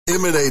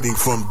Emanating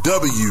from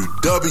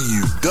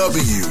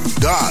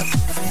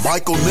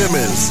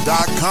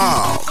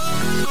www.michaelnimmons.com.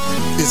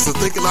 It's the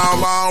Thinking Out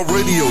Loud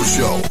radio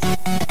show,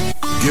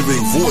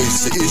 giving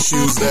voice to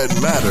issues that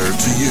matter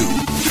to you.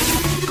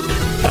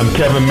 I'm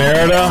Kevin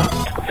Merida,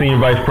 Senior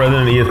Vice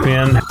President of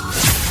ESPN.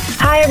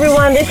 Hi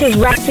everyone, this is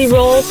Roxy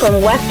Roll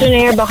from Western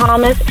Air,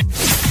 Bahamas.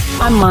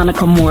 I'm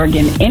Monica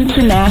Morgan,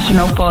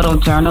 international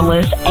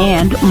photojournalist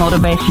and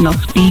motivational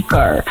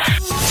speaker.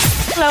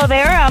 Hello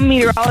there, I'm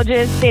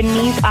meteorologist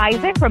Denise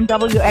Isaac from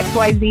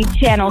WXYZ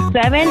Channel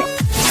 7.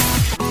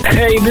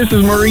 Hey, this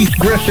is Maurice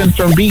Griffin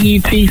from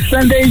BET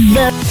Sunday's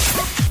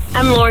Best.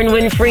 I'm Lauren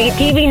Winfrey,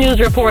 TV news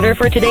reporter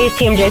for today's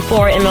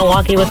TMJ4 in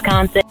Milwaukee,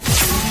 Wisconsin.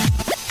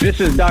 This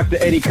is Dr.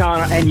 Eddie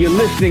Connor, and you're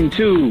listening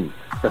to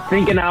the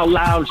Thinking Out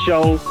Loud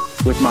show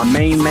with my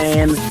main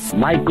man,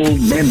 Michael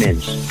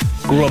Nimmons.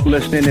 Grew up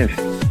listening and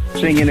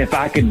singing If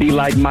I Could Be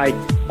Like Mike,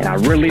 and I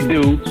really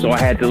do, so I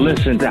had to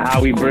listen to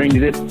how he brings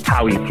it,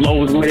 how he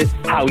flows with it,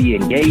 how he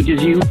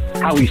engages you,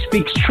 how he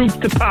speaks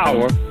truth to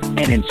power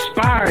and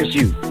inspires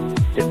you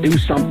to do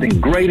something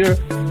greater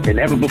than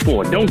ever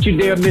before. Don't you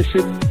dare miss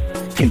it.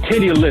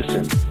 Continue to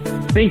listen.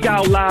 Think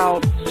out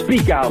loud,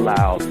 speak out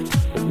loud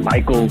with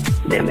Michael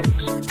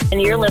Nimmons.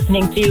 And you're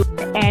listening to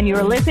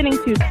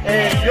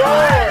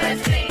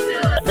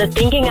the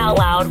Thinking Out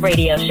Loud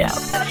radio show.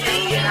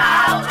 Thinking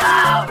Out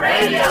Loud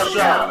radio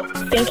show.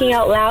 Thinking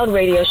Out Loud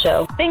radio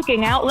show.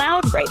 Thinking Out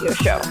Loud radio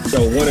show.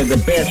 So one of the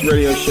best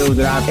radio shows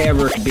that I've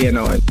ever been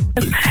on.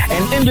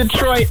 And in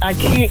Detroit, I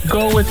can't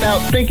go without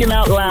Thinking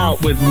Out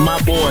Loud with my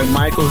boy,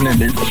 Michael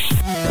Nimmons.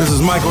 This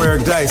is Michael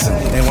Eric Dyson,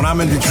 and when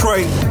I'm in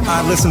Detroit,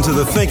 I listen to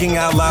the Thinking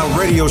Out Loud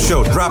radio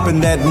show, dropping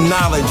that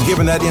knowledge,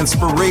 giving that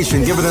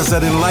inspiration, giving us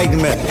that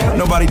enlightenment.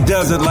 Nobody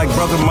does it like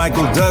Brother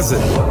Michael does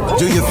it.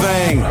 Do your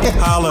thing.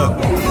 Holla.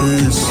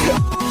 Peace.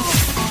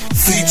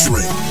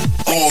 Featuring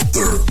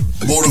author,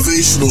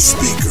 motivational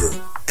speaker,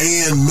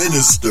 and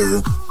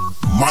minister,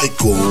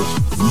 Michael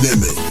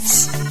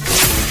Nimmons.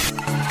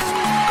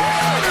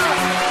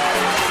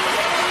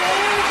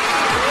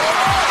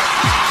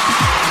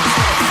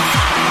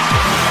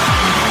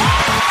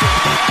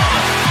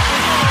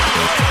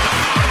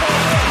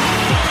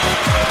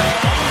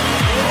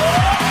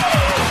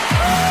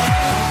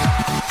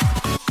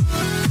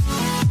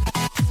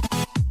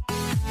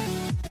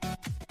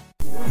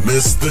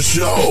 Miss the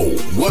show.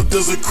 What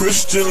does a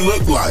Christian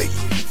look like?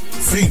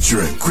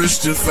 Featuring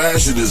Christian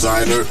fashion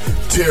designer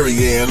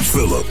Terry Ann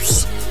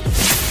Phillips.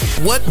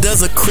 What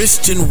does a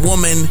Christian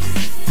woman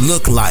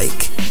look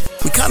like?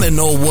 We kind of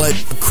know what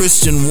a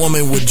Christian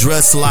woman would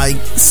dress like,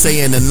 say,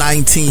 in the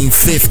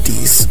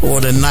 1950s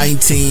or the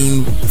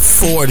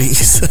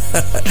 1940s.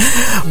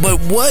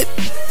 But what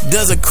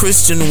does a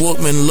Christian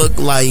woman look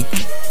like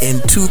in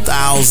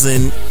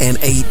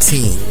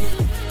 2018?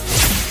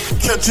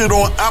 Catch it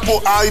on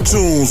Apple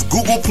iTunes,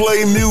 Google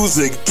Play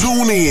Music,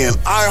 TuneIn,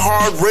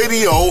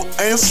 iHeartRadio,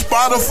 and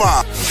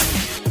Spotify.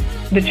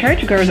 The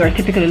church girls are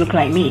typically look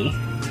like me.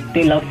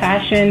 They love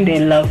fashion,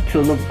 they love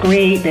to look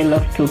great, they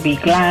love to be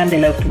glam,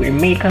 they love to wear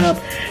makeup,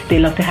 they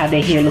love to have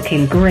their hair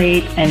looking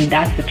great, and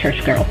that's the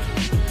church girl.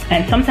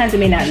 And sometimes she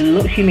may not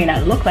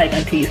look like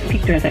until you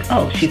speak to her and say,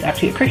 oh, she's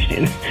actually a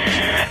Christian.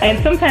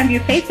 And sometimes you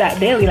face that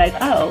daily, like,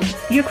 oh,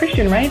 you're a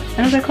Christian, right? And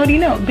I was like, how do you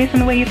know? Based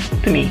on the way you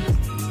talk to me.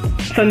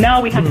 So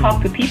now we have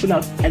talked to people now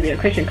as they're a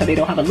Christian because they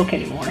don't have a look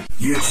anymore.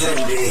 You're tuned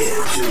in to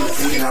the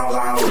Thinking Out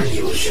Loud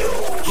radio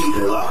show. Keep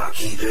it locked,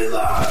 keep it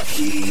locked,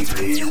 keep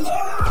it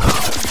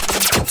locked.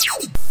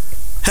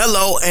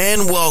 Hello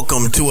and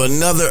welcome to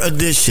another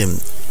edition,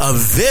 a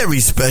very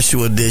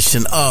special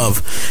edition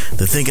of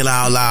the Thinking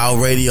Out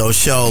Loud radio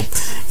show.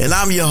 And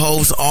I'm your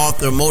host,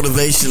 author,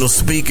 motivational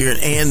speaker,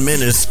 and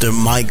minister,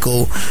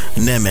 Michael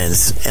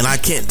Nimmons. And I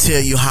can't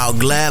tell you how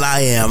glad I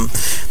am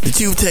that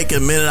you've taken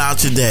a minute out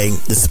today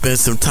to spend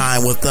some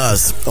time with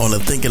us on the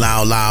Thinking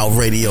Out Loud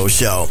radio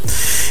show.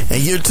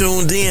 And you're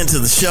tuned in to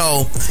the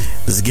show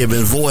that's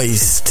giving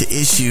voice to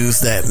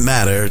issues that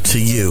matter to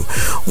you.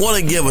 Want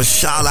to give a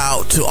shout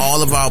out to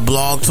all of our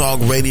Blog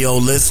Talk Radio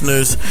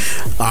listeners,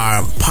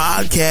 our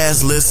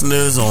podcast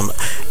listeners on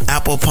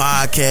Apple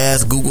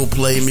Podcasts, Google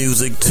Play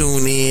Music,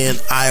 TuneIn,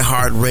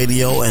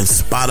 iHeartRadio, and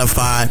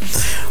Spotify.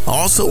 I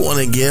also want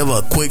to give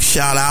a quick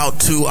shout out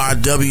to our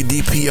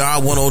WDPR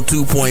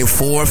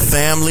 102.4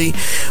 family.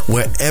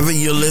 Wherever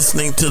you're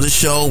listening to the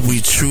show, we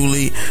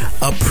truly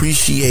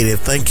appreciate it.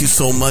 Thank you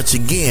so much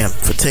again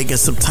for taking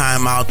some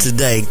time out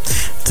today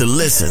to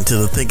listen to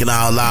the Thinking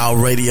Out Loud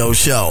radio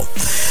show.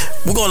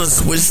 We're going to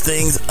switch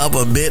things up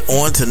a bit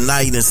on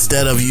tonight.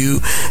 Instead of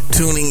you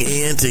tuning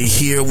in to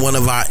hear one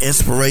of our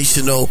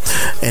inspirational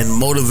and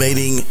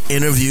motivating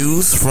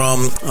interviews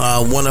from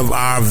one of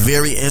our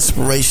very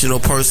inspirational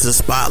person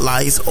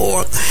spotlights,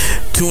 or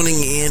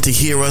tuning in to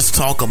hear us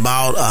talk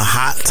about a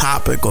hot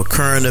topic or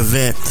current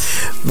event,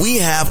 we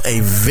have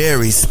a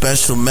very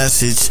special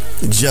message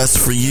just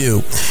for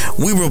you.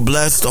 We were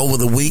blessed over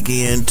the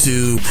weekend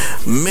to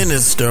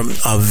minister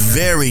a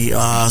very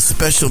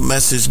special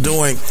message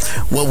during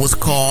what was was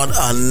called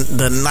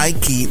the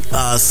Nike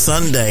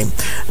Sunday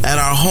at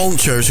our home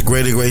church,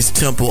 Greater Grace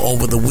Temple,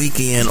 over the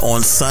weekend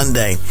on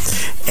Sunday.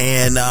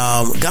 And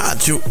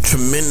God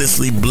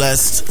tremendously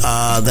blessed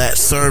that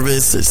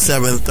service at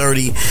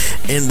 7:30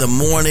 in the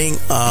morning.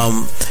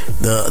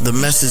 The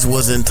message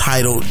was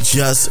entitled,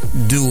 Just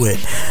Do It.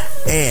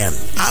 And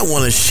I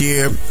want to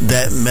share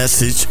that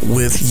message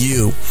with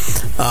you.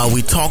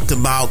 We talked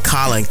about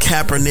Colin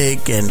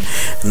Kaepernick and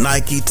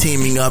Nike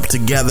teaming up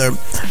together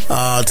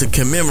to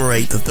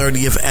commemorate the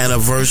 30th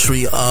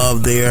anniversary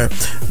of their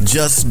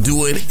Just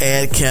Do It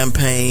ad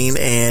campaign,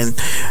 and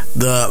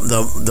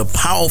the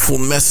powerful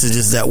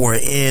messages that were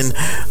in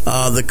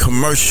the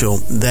commercial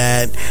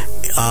that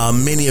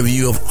many of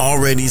you have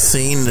already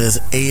seen. That's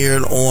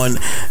aired on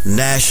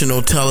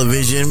national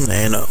television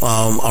and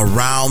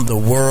around the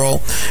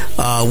world.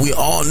 We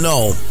all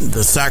know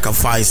the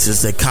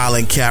sacrifices that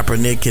Colin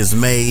Kaepernick has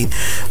made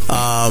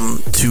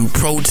to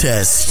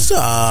protest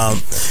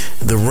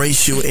the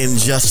racial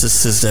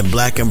injustices that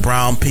black and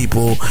brown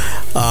people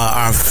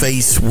are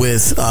faced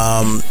with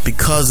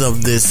because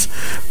of this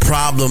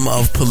problem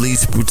of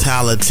police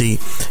brutality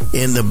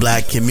in the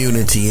black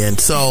community. And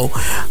so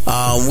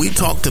we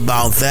talked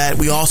about that.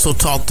 We also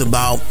talked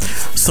about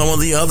some of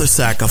the other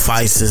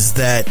sacrifices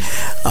that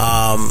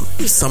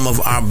some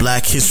of our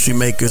black history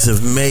makers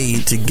have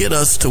made to get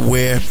us to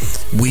where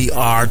we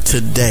are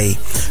today.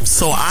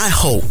 So I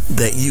hope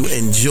that you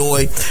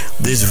enjoy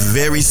this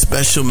very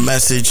special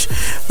message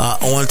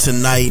on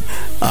tonight.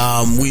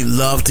 We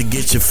love to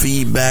get your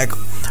feedback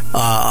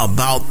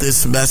about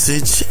this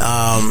message.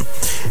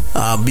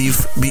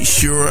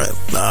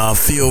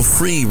 Feel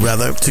free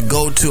to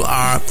go to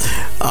our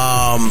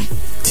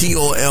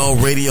TOL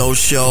Radio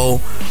Show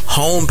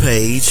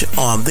homepage,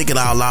 Thinking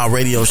Out Loud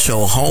Radio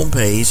Show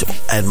homepage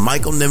at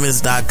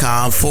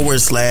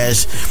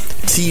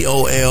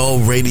michaelnimmons.com/TOL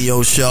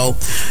Radio Show,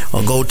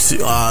 or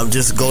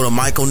just go to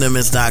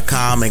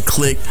michaelnimmons.com and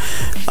click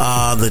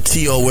the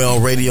TOL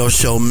Radio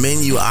Show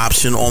menu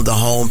option on the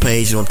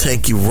homepage. It'll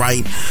take you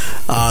right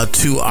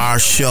to our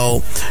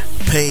show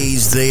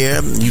page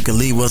there. You can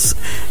leave us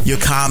your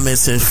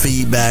comments and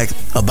feedback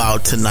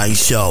about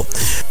tonight's show.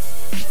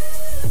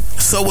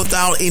 So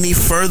without any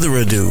further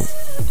ado,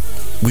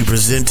 we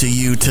present to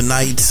you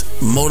tonight's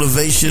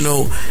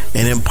motivational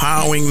and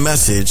empowering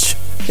message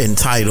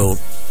entitled,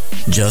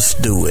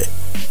 Just Do It.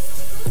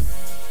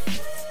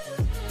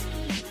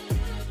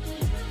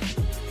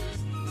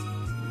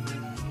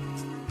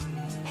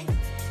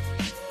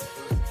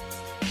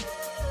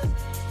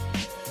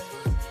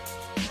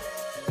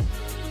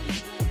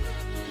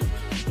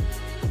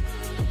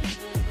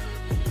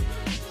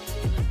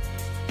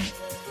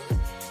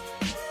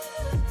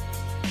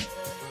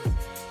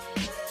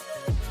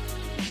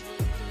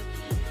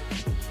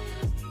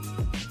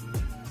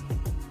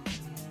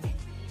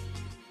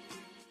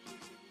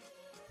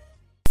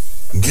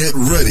 Get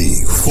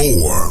ready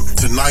for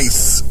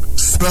tonight's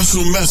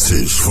special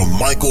message from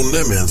Michael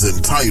Nimmons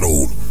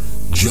entitled,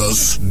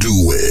 Just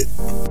Do It.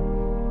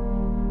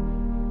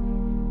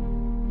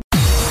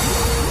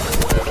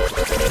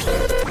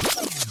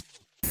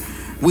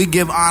 We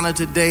give honor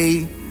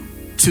today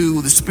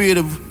to the Spirit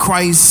of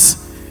Christ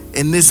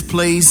in this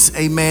place,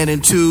 amen,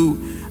 and to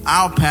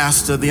our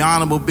pastor, the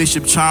Honorable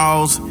Bishop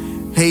Charles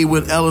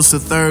Haywood Ellis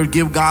III.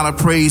 Give God a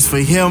praise for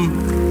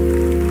him,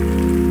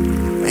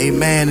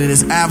 amen, in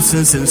his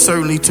absence, and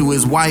certainly to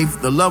his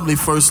wife, the lovely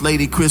First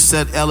Lady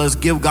Chrisette Ellis.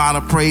 Give God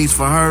a praise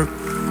for her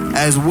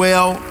as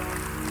well.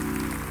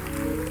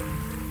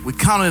 We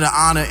count it an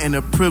honor and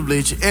a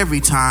privilege every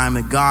time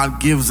that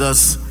God gives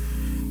us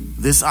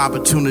this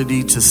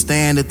opportunity to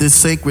stand at this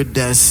sacred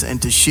desk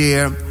and to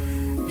share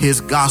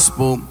his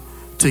gospel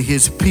to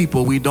his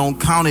people. We don't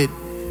count it,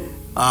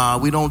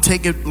 we don't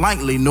take it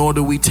lightly, nor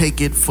do we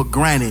take it for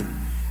granted.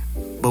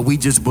 But we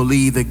just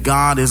believe that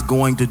God is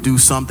going to do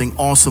something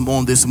awesome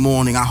on this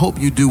morning. I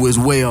hope you do as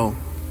well.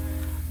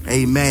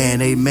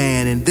 Amen,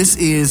 amen. And this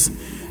is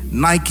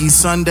Nike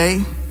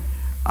Sunday.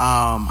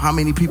 How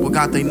many people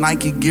got their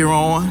Nike gear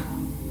on?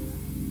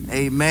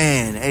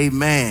 Amen,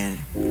 amen.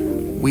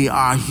 We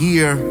are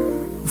here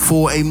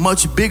for a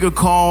much bigger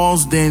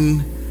cause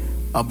than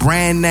a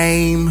brand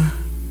name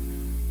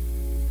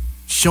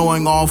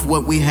showing off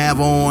what we have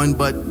on,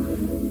 but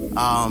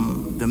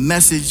the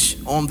message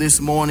on this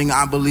morning,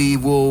 I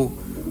believe, will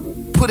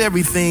put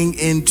everything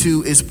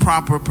into its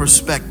proper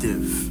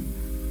perspective.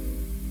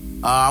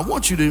 I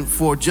want you to,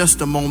 for just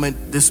a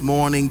moment this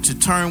morning, to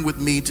turn with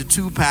me to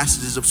two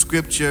passages of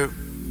scripture.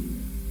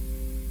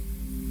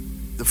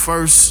 The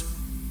first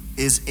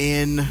is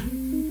in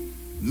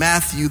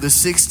Matthew, the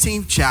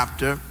 16th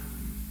chapter.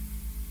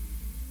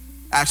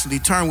 Actually,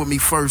 turn with me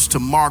first to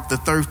Mark, the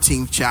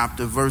 13th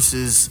chapter,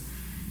 verses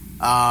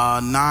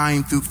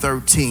 9 through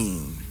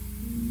 13.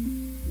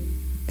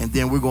 And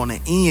then we're going to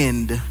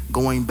end,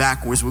 going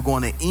backwards, we're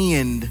going to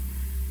end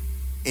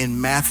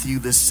in Matthew,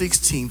 the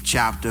 16th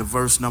chapter,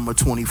 verse number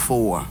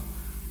 24.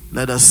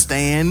 Let us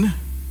stand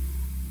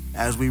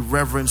as we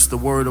reverence the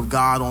word of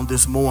God on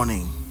this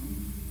morning.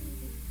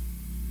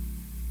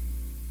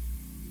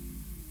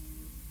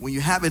 When you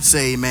have it,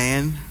 say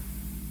amen.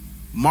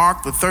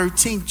 Mark the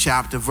 13th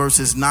chapter,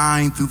 verses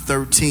 9 through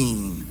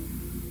 13.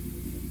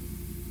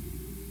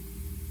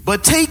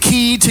 But take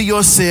heed to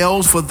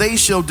yourselves, for they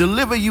shall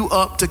deliver you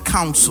up to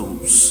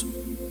councils,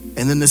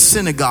 and in the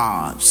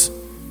synagogues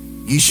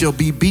ye shall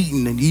be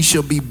beaten, and ye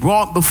shall be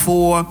brought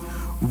before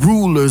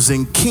rulers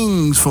and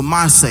kings for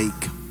my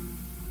sake,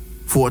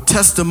 for a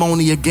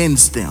testimony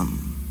against them.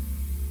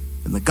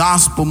 And the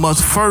gospel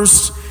must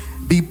first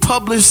be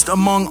published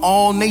among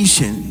all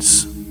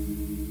nations.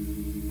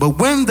 But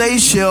when they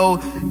shall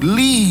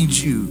lead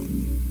you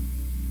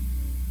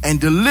and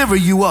deliver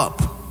you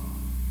up,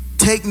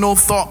 take no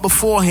thought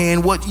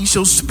beforehand what ye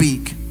shall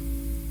speak,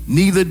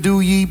 neither do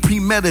ye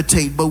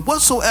premeditate, but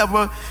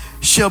whatsoever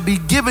shall be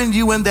given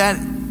you in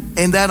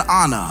that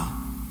honor,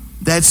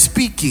 that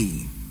speak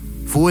ye,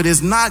 for it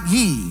is not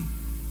ye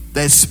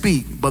that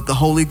speak, but the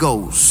Holy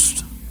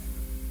Ghost.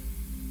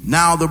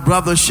 Now the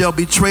brother shall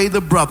betray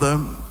the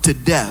brother to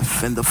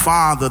death, and the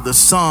father the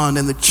son,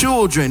 and the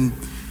children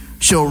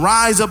shall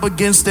rise up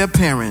against their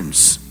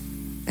parents,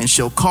 and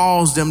shall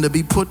cause them to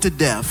be put to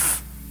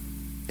death.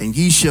 And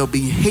ye shall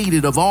be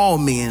hated of all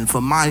men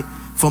for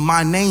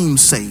my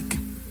name's sake.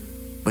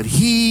 But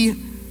he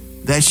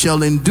that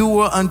shall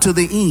endure unto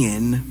the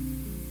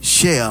end,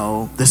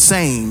 the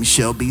same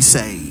shall be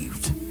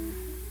saved.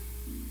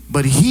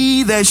 But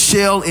he that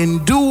shall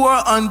endure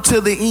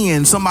unto the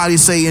end, somebody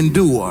say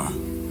endure.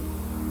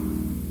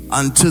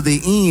 Unto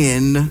the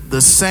end,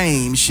 the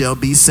same shall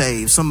be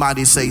saved.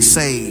 Somebody say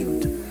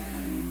saved.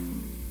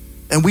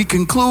 And we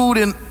conclude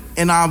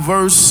in our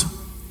verse,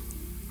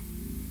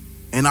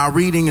 in our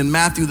reading in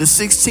Matthew the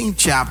 16th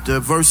chapter,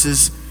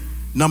 verses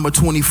number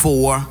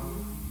 24.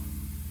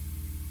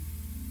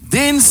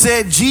 Then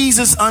said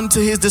Jesus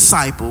unto his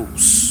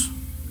disciples,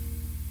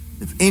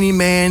 if any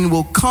man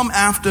will come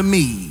after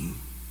me,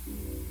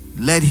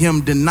 let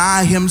him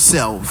deny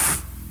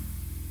himself,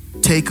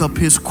 take up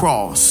his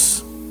cross,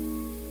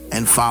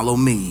 and follow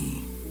me.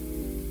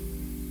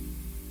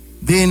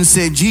 Then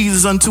said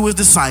Jesus unto his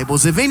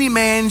disciples, if any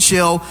man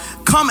shall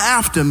come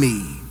after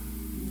me,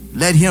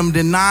 let him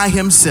deny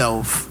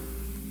himself,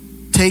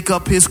 take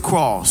up his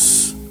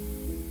cross,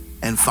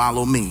 and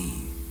follow me.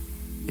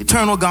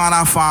 Eternal God,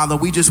 our Father,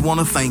 we just want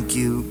to thank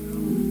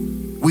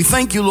you. We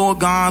thank you, Lord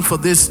God, for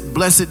this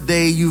blessed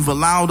day you've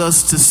allowed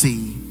us to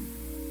see.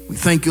 We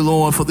thank you,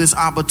 Lord, for this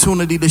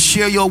opportunity to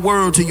share your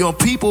word to your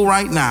people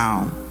right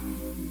now.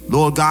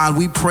 Lord God,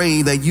 we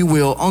pray that you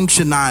will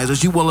unctionize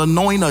us, you will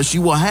anoint us,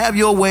 you will have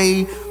your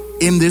way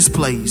in this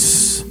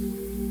place.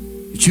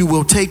 That you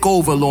will take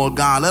over, Lord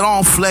God. Let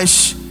all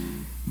flesh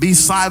be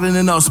silent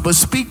in us, but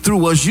speak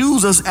through us.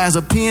 Use us as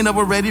a pen of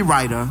a ready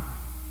writer.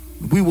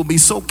 We will be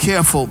so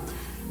careful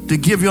to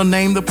give your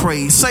name the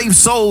praise. Save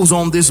souls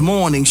on this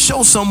morning.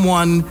 Show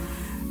someone,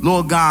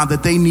 Lord God,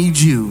 that they need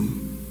you.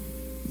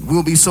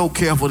 We'll be so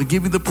careful to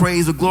give you the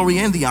praise, the glory,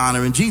 and the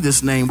honor. In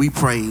Jesus' name we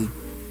pray.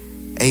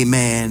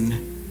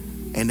 Amen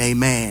and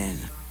amen.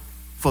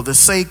 For the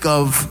sake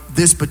of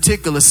this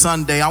particular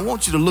Sunday, I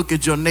want you to look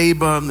at your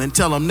neighbor and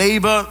tell them,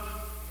 neighbor,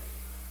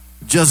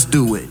 just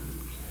do it.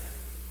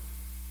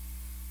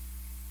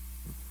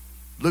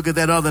 Look at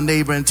that other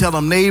neighbor and tell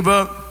them,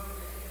 neighbor,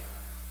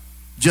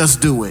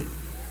 just do it.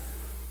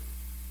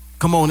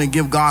 Come on and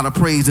give God a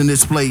praise in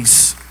this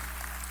place.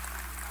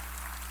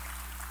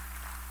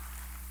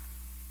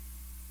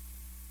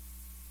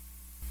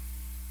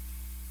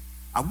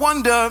 I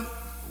wonder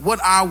what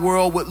our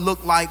world would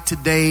look like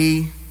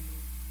today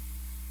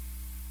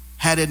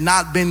had it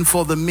not been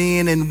for the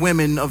men and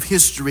women of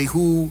history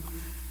who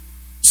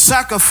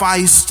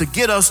sacrificed to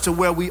get us to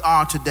where we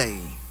are today.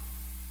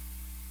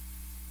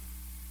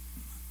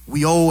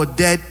 We owe a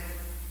debt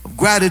of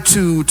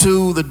gratitude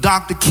to the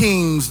Dr.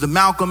 Kings, the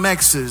Malcolm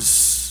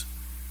X's,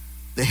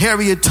 the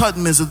Harriet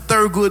Tubmans, the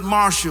Thurgood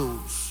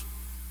Marshalls,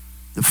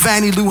 the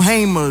Fannie Lou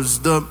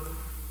Hamers, the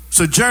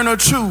Sojourner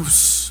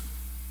Truths,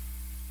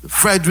 the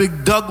Frederick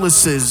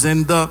Douglasses,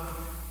 and the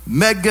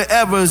Medgar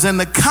Evers, and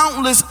the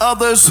countless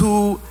others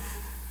who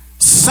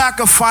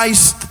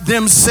sacrificed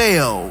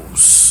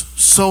themselves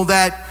so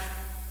that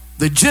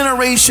the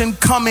generation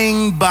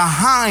coming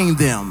behind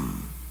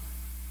them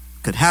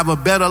could have a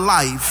better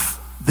life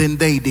than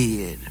they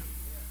did.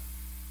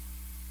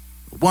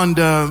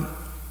 Wonder,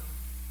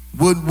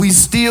 would we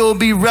still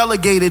be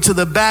relegated to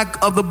the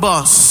back of the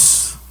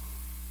bus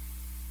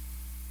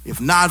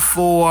if not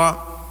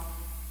for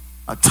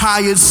a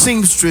tired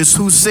seamstress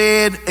who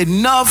said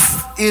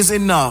enough is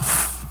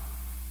enough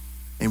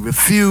and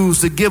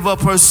refused to give up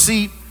her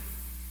seat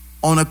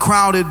on a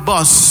crowded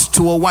bus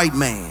to a white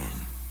man?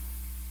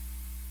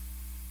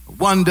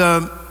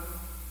 Wonder,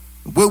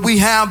 would we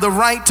have the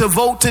right to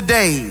vote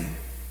today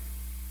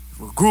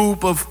if a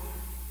group of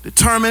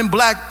determined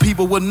black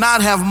people would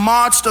not have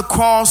marched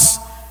across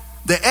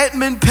the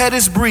Edmund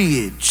Pettus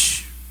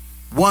Bridge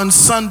one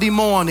Sunday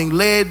morning,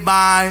 led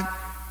by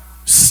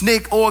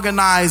SNCC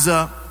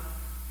organizer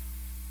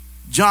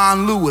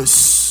John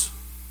Lewis,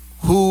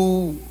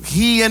 who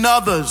he and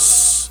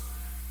others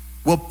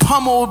were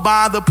pummeled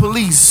by the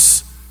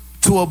police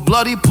to a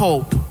bloody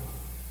pulp,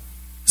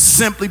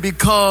 simply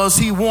because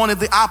he wanted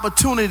the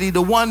opportunity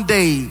to one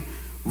day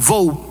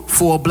vote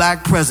for a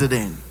black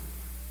president.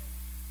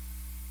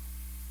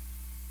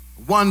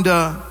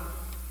 Wonder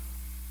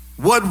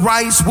what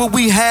rights would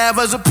we have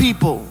as a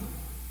people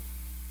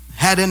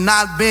had it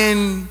not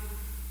been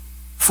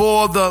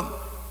for the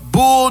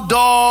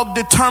bulldog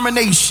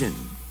determination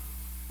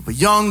of a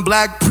young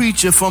black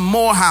preacher from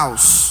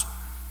Morehouse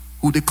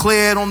who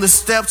declared on the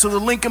steps of the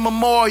Lincoln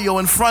Memorial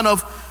in front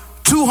of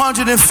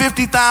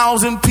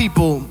 250,000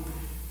 people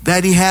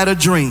that he had a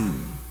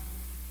dream.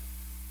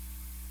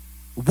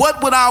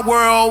 What would our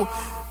world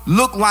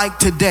look like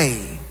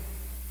today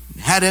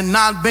had it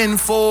not been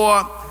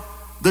for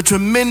the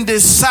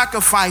tremendous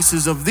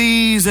sacrifices of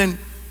these and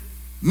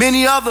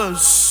many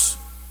others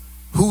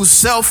whose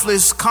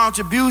selfless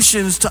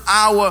contributions to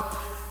our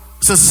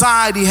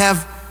society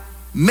have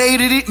made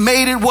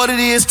it what it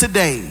is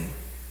today?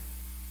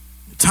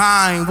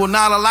 Time will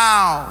not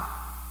allow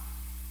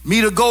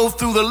me to go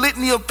through the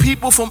litany of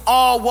people from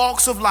all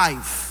walks of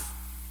life,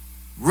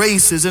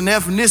 races and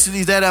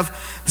ethnicities that have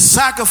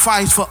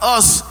sacrificed for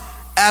us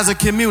as a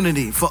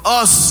community, for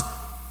us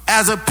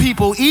as a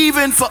people,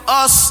 even for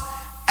us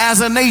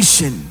as a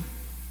nation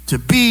to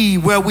be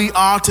where we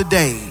are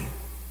today.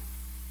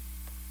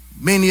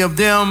 Many of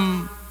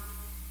them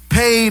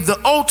paid the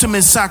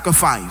ultimate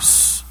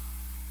sacrifice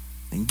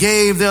and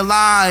gave their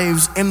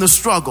lives in the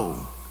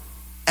struggle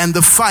and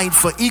the fight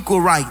for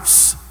equal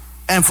rights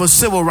and for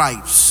civil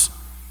rights,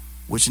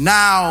 which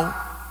now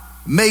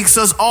makes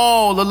us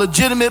all a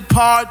legitimate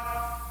part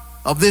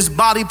of this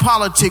body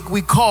politic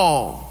we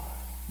call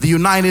the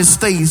United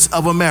States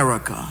of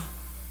America.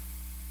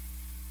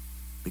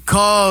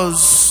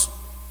 Because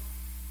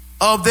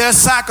of their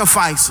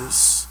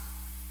sacrifices,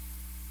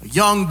 a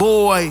young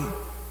boy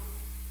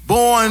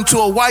born to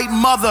a white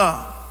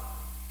mother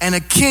and a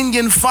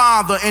Kenyan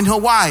father in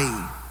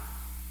Hawaii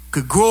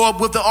could grow up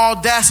with the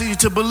audacity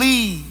to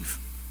believe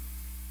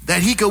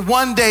that he could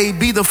one day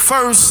be the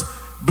first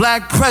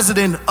black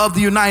president of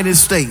the United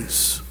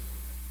States.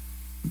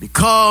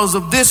 Because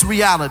of this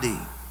reality,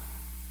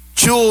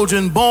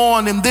 children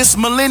born in this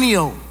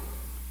millennium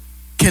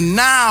can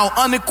now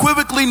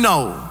unequivocally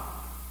know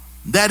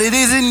that it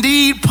is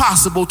indeed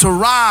possible to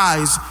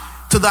rise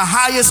to the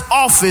highest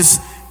office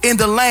in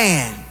the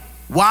land.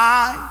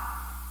 Why?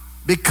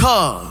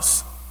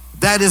 Because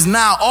that is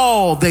now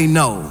all they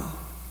know.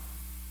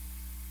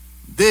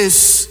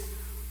 This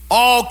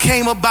all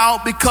came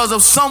about because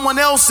of someone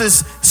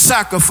else's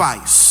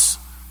sacrifice,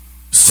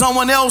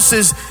 someone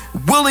else's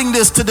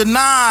willingness to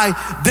deny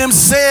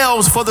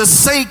themselves for the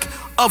sake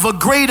of a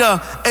greater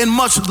and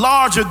much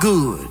larger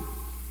good,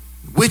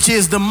 which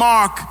is the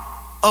mark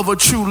of a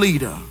true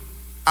leader.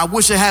 I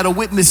wish I had a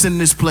witness in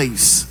this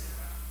place.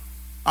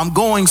 I'm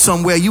going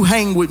somewhere. You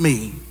hang with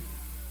me.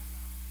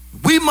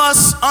 We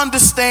must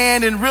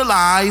understand and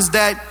realize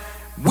that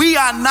we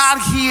are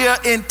not here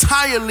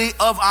entirely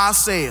of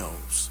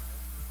ourselves.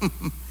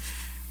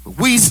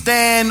 We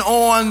stand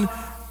on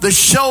the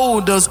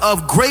shoulders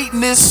of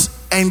greatness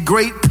and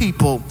great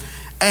people.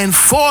 And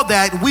for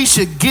that, we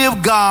should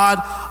give God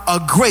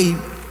a great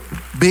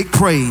big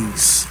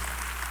praise.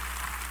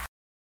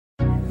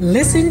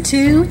 Listen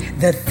to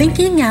the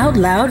Thinking Out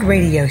Loud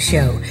radio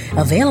show,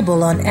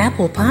 available on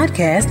Apple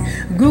Podcast,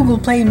 Google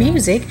Play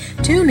Music,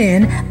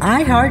 TuneIn,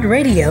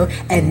 iHeartRadio,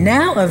 and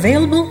now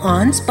available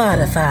on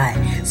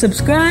Spotify.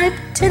 Subscribe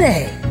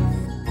today.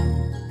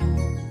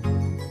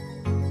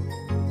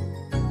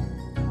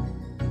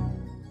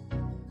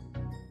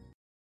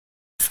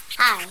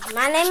 Hi,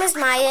 my name is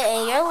Maya,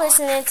 and you're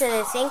listening to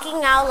the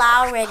Thinking Out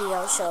Loud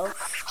radio show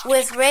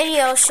with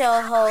radio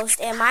show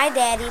host and my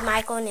daddy,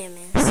 Michael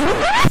Nimmons.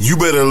 You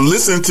better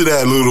listen to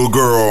that, little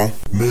girl.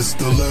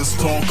 Mr. Let's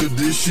Talk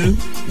Edition,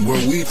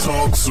 where we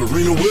talk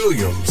Serena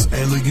Williams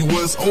and the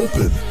U.S.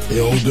 Open,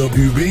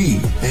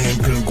 LWB,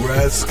 and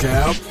congrats,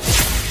 Cap.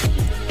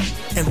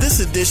 In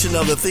this edition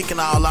of the Thinking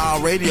Out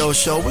Loud radio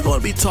show, we're going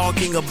to be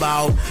talking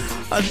about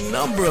a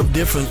number of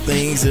different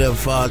things that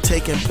have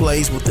taken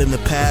place within the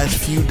past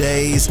few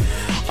days,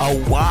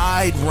 a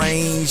wide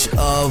range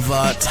of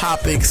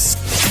topics.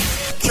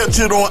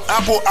 Catch it on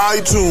Apple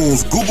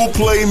iTunes, Google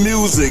Play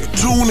Music,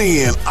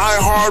 TuneIn,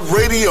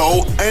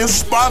 iHeartRadio, and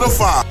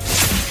Spotify.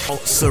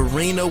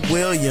 Serena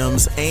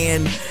Williams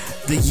and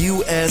the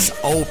U.S.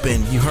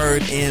 Open. You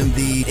heard in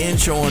the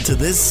intro into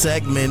this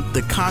segment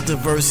the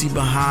controversy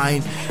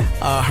behind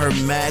her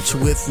match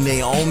with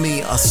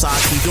Naomi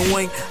Osaka,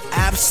 doing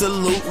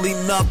absolutely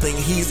nothing.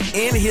 He's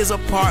in his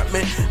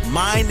apartment,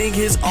 minding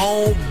his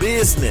own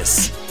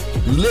business,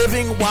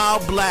 living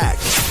while black.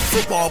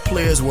 Football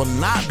players will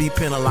not be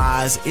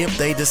penalized if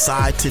they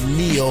decide to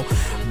kneel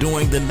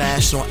during the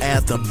national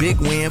anthem. Big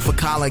win for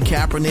Colin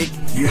Kaepernick.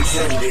 You're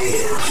tuned in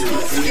to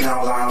the Thinking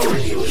Out Loud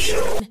radio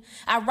show.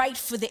 I write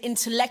for the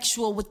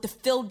intellectual with the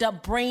filled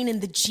up brain and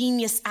the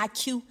genius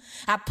IQ.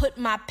 I put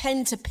my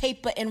pen to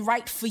paper and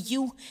write for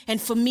you and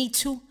for me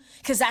too.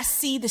 Cause I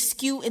see the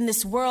skew in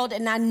this world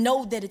and I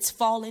know that it's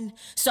falling.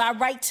 So I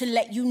write to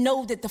let you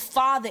know that the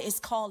Father is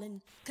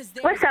calling.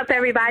 What's up,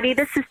 everybody?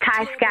 This is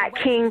Ty Scott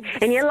King,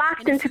 and you're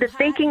locked into the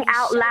Thinking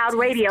Out Loud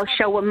radio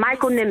show with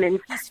Michael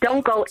Nimmons.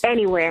 Don't go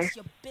anywhere.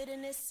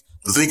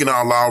 The Thinking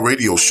Out Loud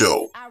radio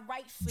show,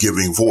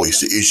 giving voice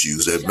to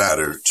issues that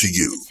matter to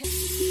you.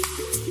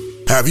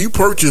 Have you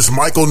purchased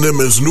Michael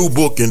Nimmons' new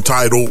book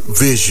entitled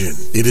Vision?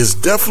 It is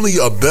definitely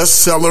a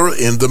bestseller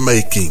in the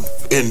making.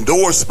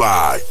 Endorsed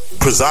by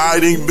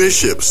presiding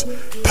bishops,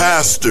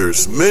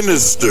 pastors,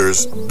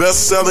 ministers,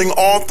 best-selling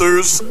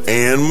authors,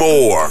 and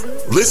more.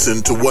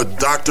 Listen to what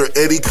Dr.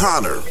 Eddie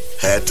Connor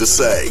had to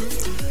say.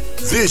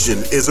 Vision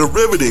is a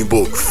riveting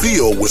book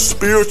filled with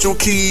spiritual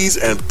keys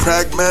and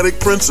pragmatic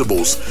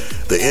principles.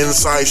 The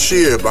insights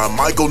shared by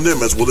Michael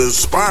Nimmons will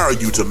inspire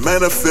you to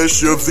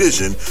manifest your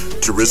vision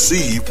to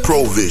receive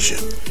provision.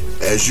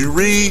 As you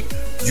read,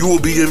 you will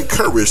be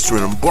encouraged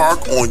to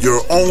embark on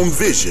your own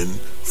vision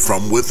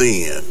from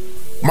within.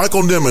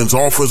 Michael Nimmons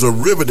offers a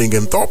riveting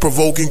and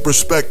thought-provoking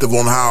perspective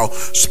on how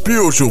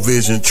spiritual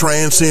vision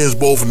transcends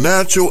both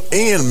natural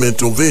and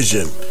mental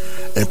vision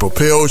and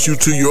propels you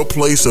to your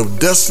place of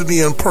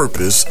destiny and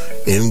purpose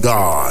in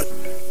God.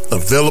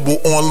 Available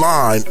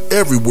online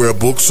everywhere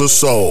books are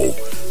sold.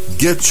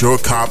 Get your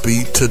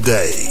copy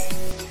today.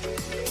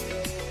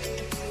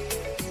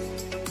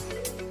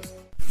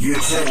 You're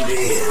tuned in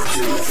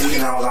to the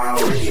Thinking Out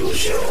Loud radio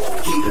show.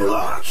 Keep it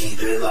locked, keep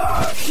it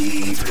locked,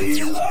 keep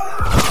it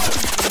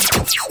locked.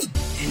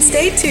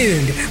 Stay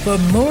tuned for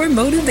more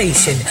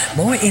motivation,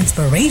 more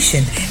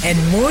inspiration, and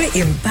more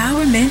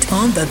empowerment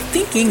on the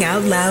Thinking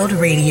Out Loud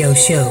radio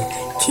show.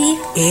 Keep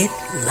it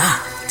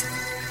locked.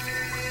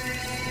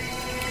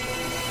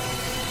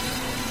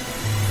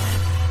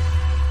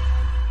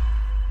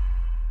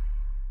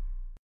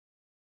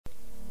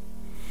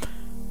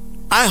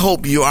 I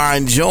hope you are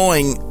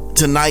enjoying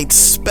tonight's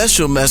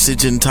special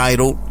message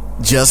entitled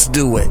Just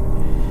Do It.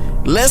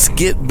 Let's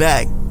get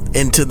back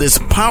into this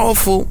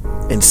powerful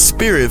and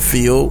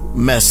spirit-filled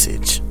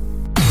message.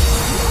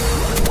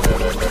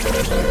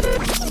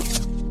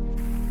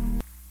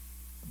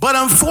 But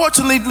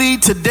unfortunately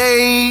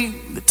today,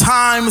 the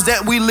times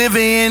that we live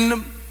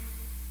in,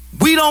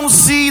 we don't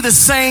see the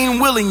same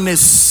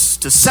willingness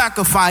to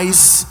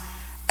sacrifice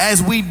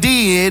as we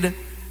did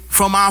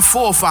from our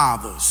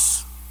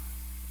forefathers.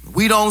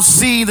 We don't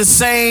see the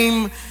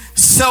same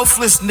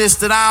selflessness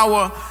that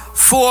our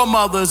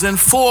foremothers and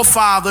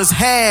forefathers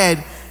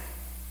had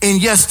in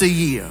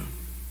yesteryear.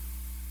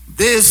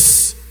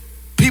 This,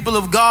 people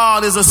of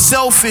God, is a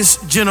selfish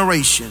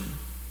generation.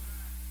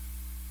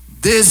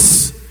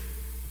 This,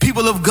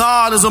 people of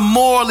God, is a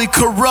morally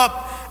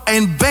corrupt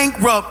and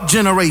bankrupt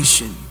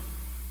generation.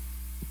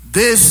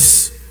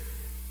 This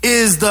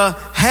is the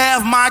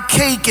have my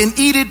cake and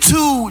eat it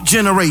too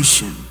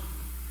generation.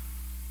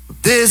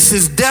 This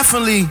is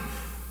definitely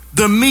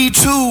the Me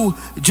Too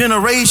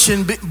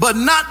generation, but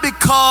not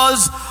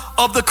because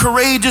of the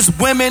courageous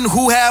women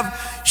who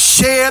have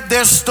shared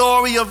their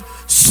story of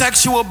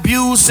sexual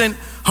abuse and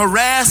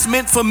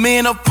harassment for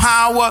men of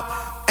power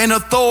and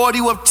authority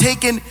who have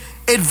taken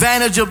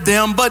advantage of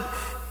them, but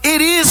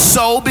it is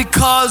so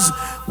because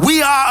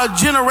we are a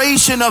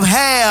generation of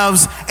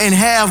haves and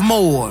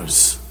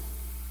have-mores.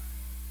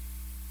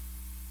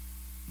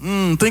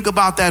 Think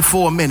about that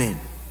for a minute.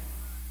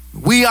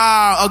 We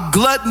are a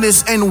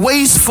gluttonous and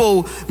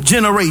wasteful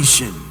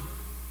generation,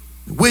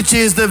 which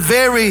is the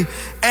very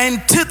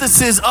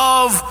antithesis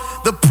of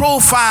the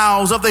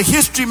profiles of the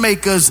history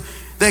makers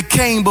that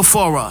came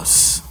before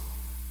us.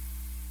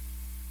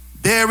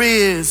 There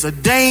is a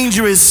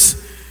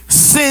dangerous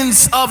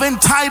sense of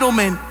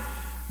entitlement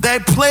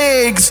that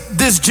plagues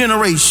this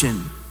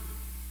generation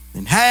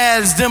and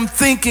has them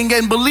thinking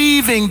and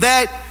believing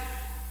that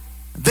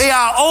they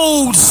are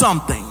owed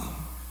something.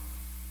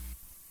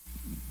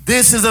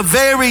 This is a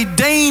very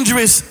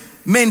dangerous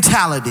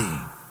mentality.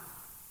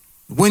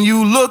 When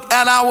you look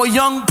at our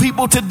young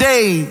people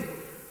today,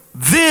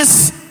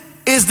 this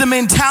is the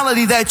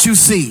mentality that you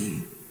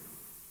see,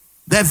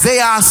 that they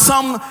are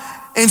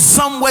in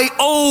some way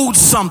owed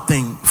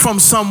something from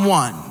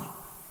someone.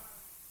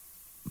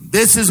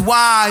 This is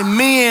why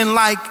men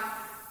like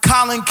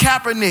Colin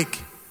Kaepernick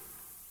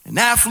and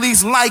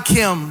athletes like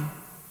him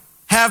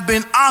have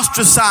been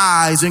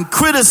ostracized and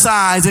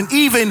criticized and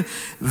even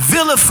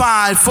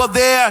vilified for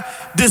their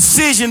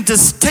decision to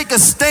take a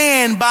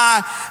stand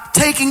by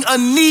taking a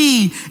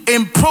knee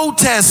in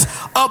protest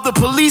of the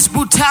police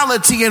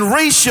brutality and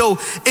racial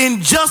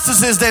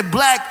injustices that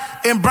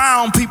black and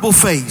brown people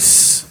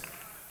face.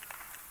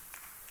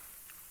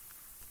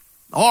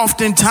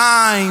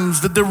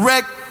 Oftentimes, the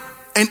direct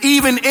and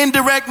even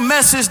indirect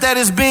message that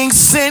is being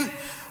sent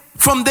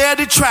from their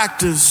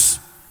detractors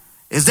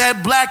is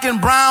that black and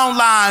brown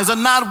lives are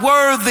not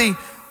worthy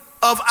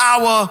of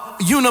our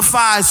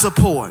unified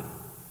support.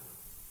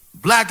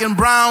 Black and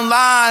brown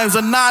lives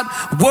are not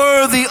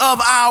worthy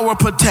of our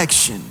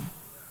protection.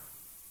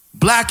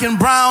 Black and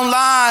brown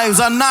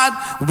lives are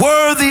not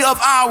worthy of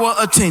our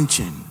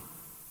attention.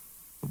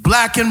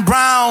 Black and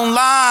brown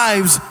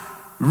lives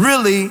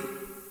really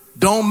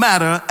don't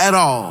matter at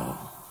all.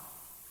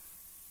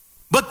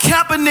 But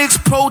Kaepernick's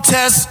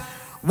protest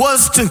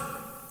was to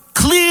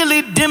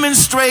clearly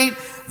demonstrate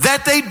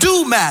that they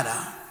do matter,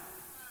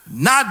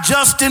 not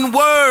just in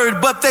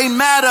word, but they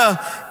matter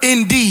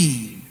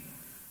indeed.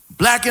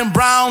 Black and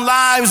brown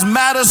lives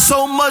matter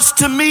so much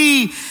to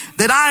me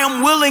that I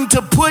am willing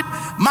to put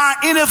my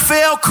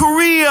NFL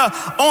career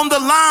on the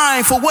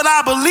line for what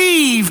I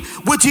believe,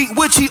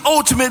 which he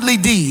ultimately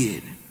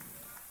did.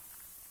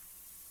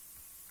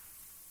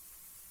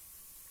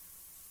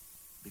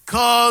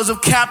 Because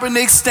of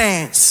Kaepernick's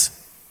stance,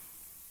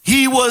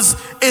 he was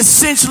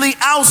essentially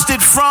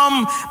ousted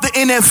from the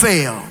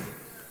NFL,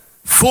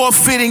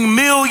 forfeiting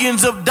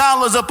millions of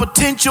dollars of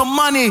potential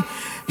money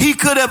he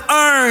could have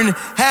earned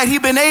had he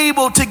been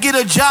able to get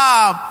a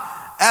job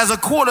as a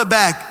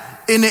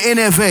quarterback in the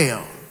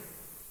NFL.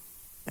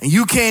 And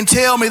you can't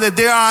tell me that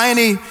there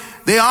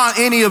aren't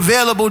any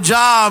available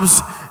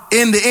jobs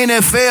in the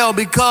NFL,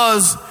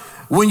 because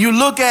when you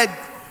look at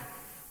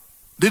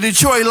the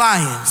Detroit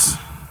Lions,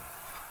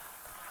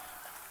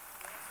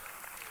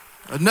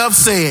 enough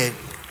said.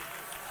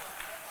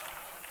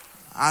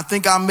 I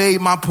think I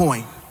made my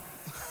point.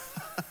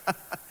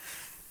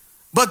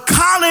 But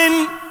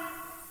Colin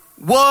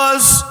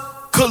was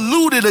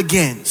colluded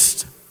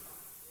against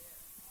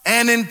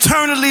and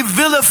internally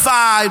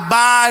vilified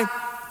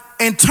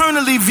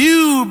internally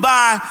viewed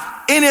by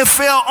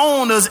NFL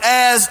owners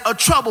as a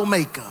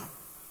troublemaker.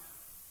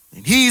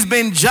 And he's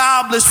been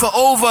jobless for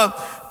over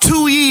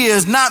 2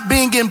 years, not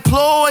being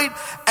employed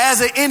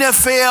as an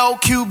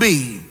NFL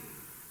QB.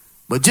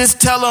 But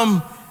just tell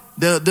them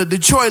the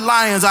Detroit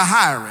Lions are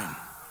hiring.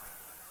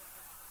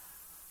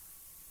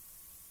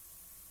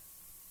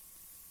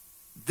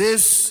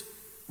 This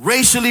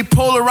racially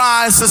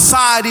polarized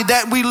society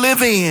that we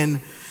live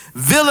in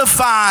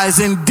vilifies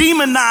and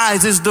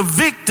demonizes the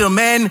victim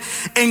and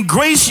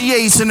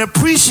ingratiates and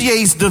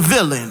appreciates the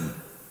villain.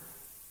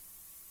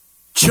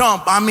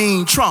 Trump.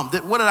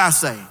 What did I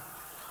say?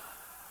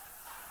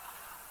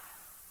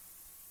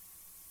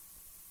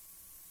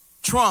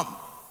 Trump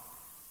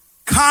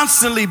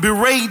constantly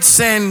berates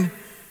and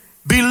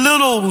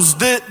belittles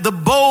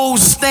the bold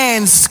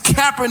stance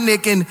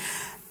Kaepernick and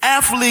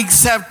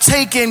athletes have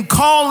taken,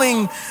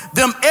 calling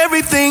them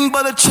everything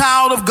but a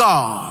child of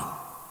God.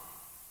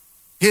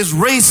 His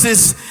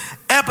racist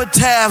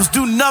epitaphs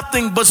do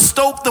nothing but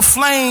stoke the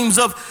flames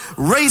of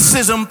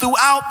racism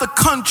throughout the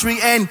country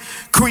and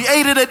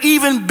created an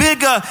even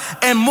bigger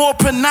and more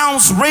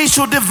pronounced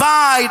racial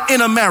divide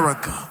in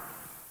America.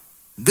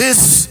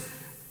 This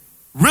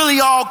really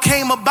all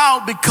came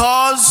about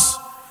because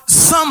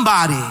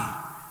somebody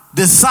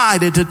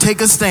decided to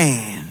take a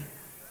stand.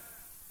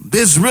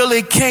 This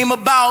really came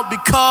about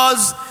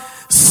because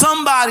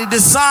somebody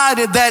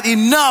decided that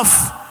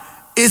enough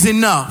is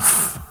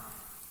enough.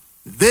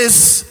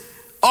 This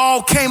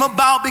all came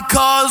about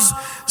because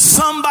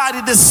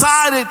somebody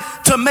decided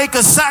to make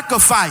a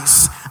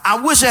sacrifice.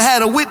 I wish I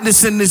had a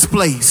witness in this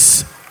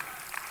place.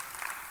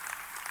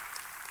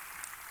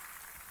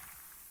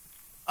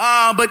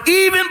 But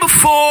even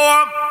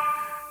before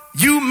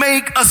you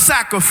make a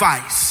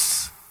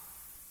sacrifice,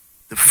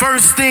 the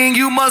first thing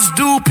you must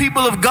do,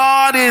 people of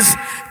God, is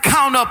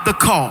count up the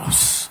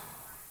cost.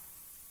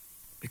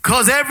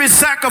 Because every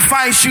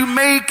sacrifice you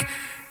make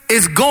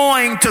is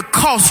going to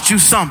cost you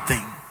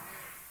something.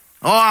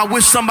 Oh, I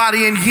wish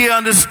somebody in here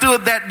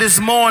understood that this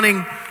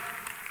morning.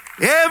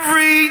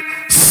 Every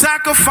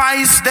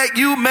sacrifice that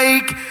you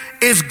make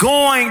is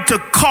going to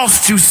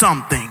cost you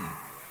something.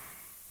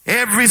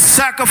 Every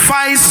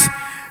sacrifice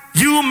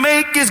you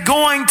make is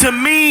going to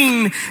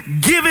mean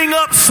giving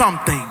up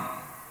something.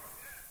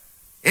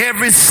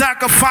 Every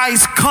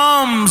sacrifice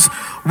comes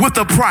with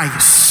a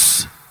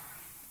price,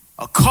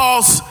 a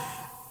cost,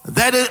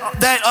 but it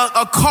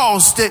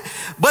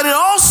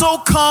also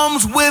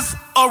comes with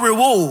a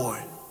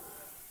reward.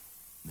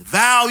 The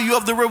value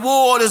of the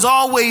reward is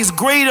always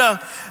greater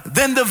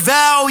than the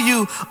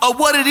value of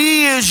what it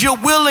is you're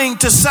willing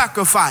to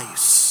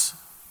sacrifice.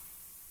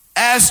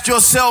 Ask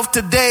yourself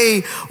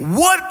today,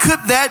 what could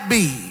that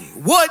be?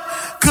 What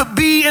could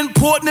be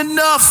important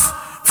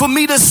enough for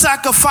me to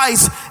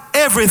sacrifice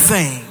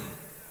everything?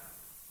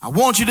 I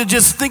want you to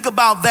just think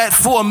about that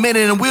for a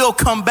minute, and we'll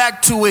come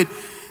back to it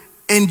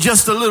in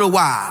just a little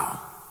while.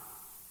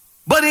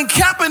 But in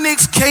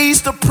Kaepernick's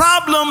case, the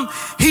problem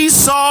he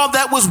saw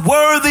that was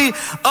worthy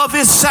of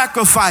his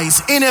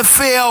sacrifice,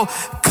 NFL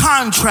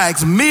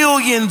contracts,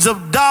 millions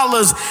of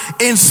dollars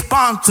in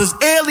sponsors,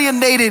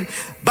 alienated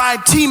by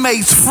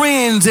teammates,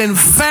 friends, and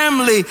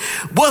family,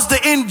 was the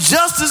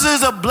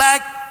injustices of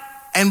black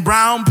and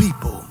brown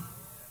people.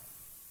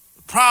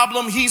 The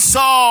problem he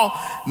saw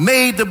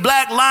made the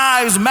Black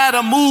Lives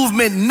Matter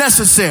movement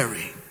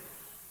necessary.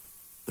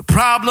 The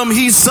problem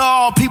he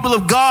saw, people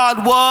of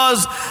God,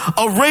 was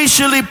a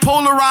racially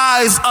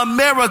polarized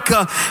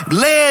America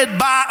led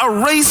by a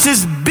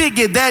racist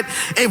bigot that,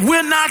 if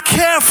we're not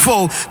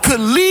careful, could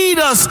lead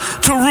us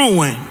to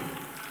ruin.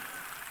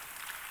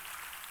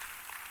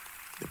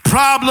 The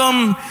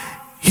problem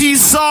he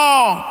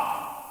saw,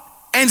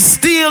 and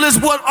still is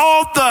what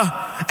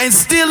author and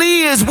still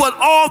is what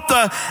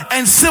author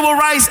and civil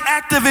rights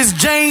activist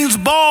James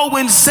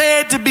Baldwin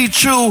said to be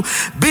true.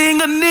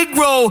 Being a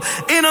Negro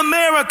in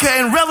America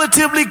and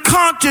relatively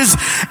conscious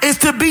is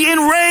to be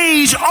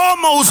enraged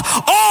almost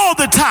all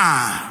the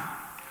time.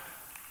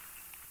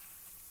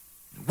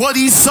 What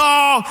he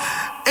saw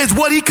is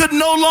what he could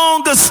no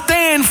longer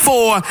stand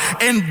for,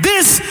 and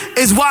this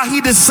is why he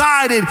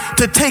decided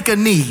to take a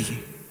knee.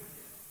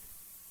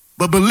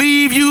 But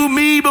believe you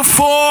me,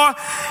 before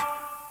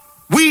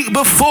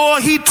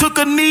he took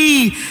a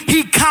knee,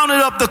 he counted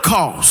up the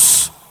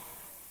cost.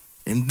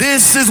 And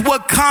this is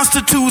what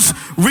constitutes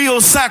real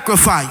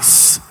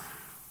sacrifice.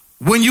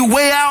 When you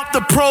weigh out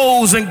the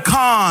pros and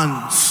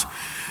cons,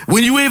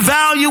 when you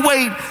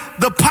evaluate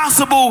the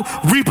possible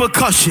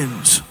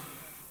repercussions,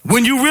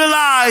 when you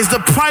realize the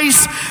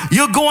price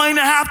you're going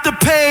to have to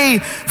pay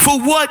for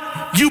what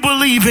you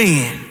believe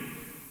in.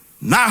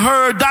 And I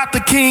heard Dr.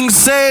 King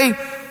say,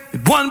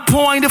 at one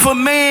point, if a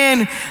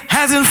man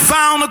hasn't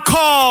found a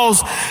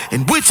cause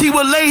in which he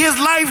will lay his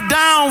life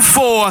down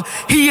for,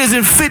 he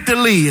isn't fit to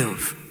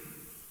live.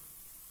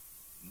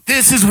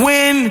 This is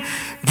when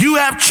you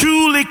have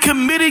truly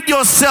committed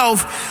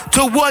yourself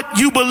to what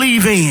you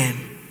believe in.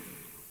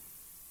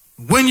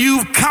 When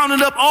you've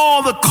counted up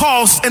all the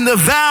costs and the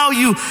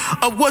value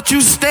of what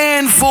you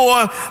stand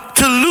for,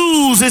 to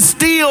lose is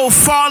still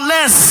far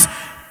less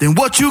than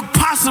what you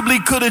possibly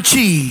could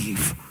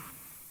achieve.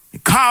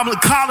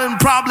 Colin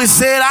probably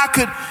said, I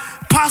could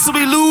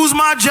possibly lose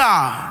my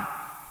job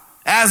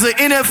as an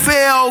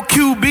NFL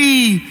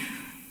QB,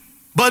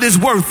 but it's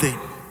worth it.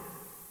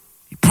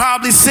 He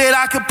probably said,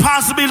 I could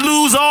possibly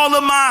lose all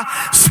of my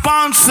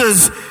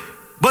sponsors,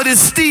 but it's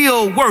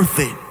still worth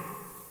it.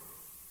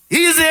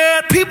 Is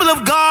there, people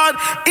of God,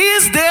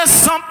 is there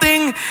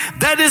something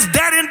that is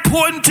that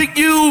important to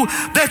you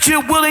that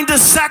you're willing to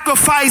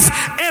sacrifice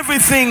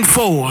everything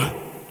for?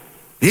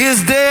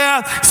 Is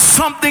there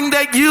something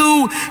that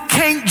you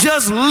can't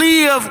just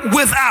live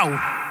without,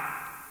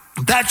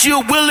 that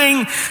you're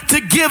willing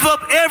to give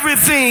up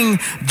everything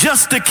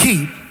just to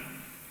keep?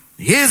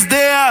 Is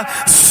there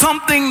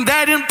something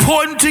that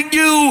important to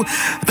you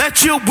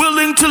that you're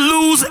willing to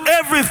lose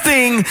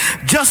everything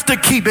just to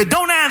keep it?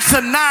 Don't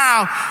answer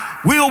now.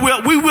 We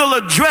will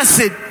address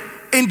it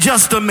in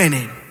just a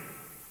minute.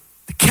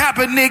 The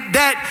Kaepernick,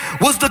 that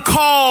was the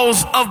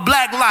cause of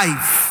black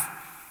life.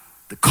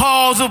 The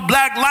cause of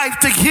black life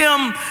to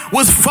him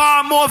was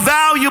far more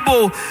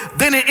valuable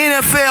than an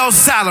NFL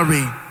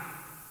salary.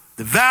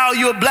 The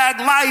value of black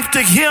life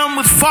to him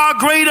was far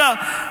greater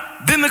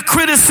than the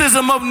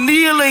criticism of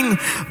kneeling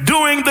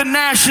during the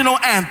national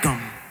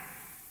anthem.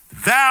 The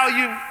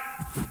value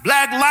of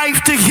black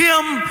life to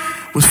him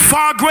was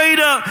far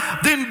greater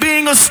than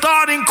being a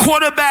starting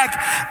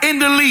quarterback in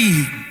the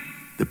league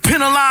that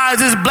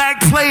penalizes black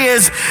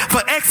players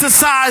for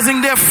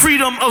exercising their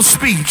freedom of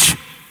speech.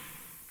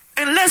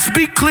 And let's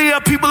be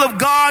clear, people of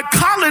God,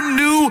 Colin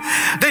knew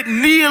that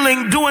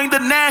kneeling during the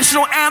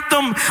national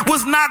anthem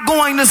was not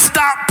going to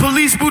stop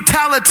police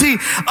brutality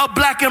of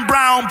black and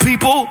brown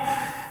people.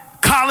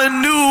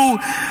 Colin knew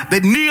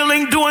that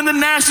kneeling during the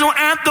national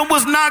anthem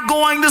was not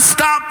going to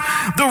stop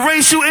the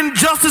racial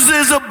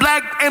injustices of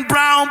black and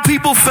brown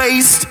people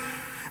faced.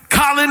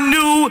 Colin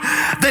knew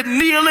that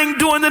kneeling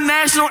during the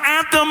national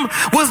anthem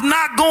was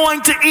not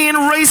going to end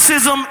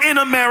racism in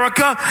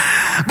America.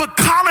 But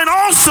Colin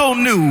also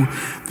knew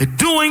that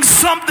doing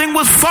something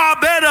was far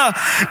better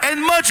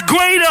and much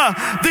greater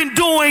than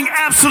doing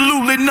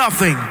absolutely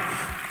nothing.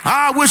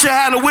 I wish I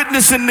had a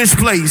witness in this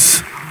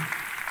place.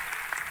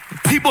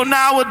 People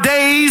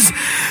nowadays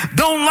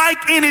don't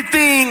like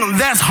anything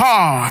that's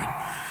hard.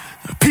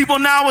 People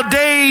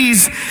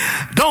nowadays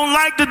don't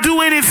like to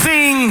do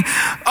anything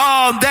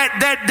that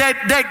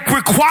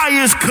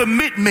requires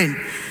commitment.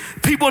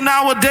 People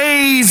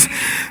nowadays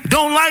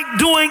don't like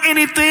doing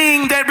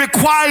anything that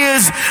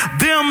requires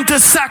them to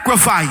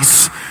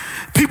sacrifice.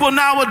 People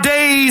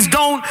nowadays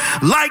don't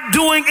like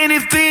doing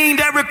anything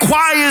that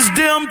requires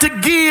them to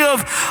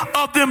give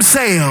of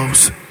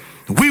themselves.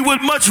 We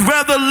would much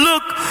rather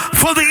look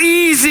for the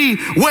easy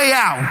way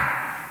out.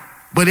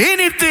 But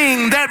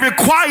anything that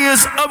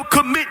requires a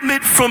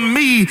commitment from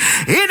me,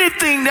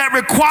 anything that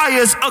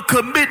requires a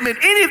commitment,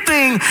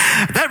 anything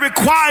that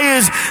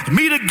requires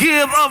me to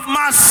give of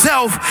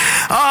myself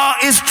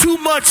is too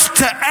much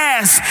to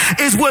ask,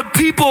 is what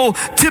people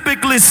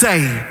typically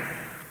say.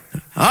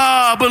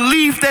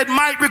 Belief that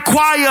might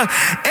require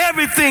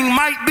everything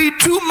might be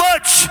too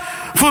much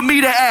for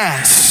me to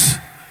ask.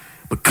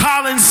 But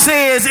Colin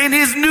says in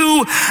his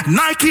new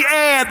Nike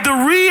ad,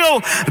 the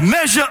real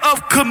measure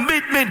of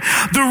commitment,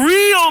 the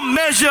real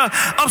measure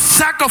of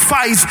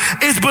sacrifice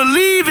is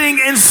believing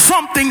in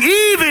something,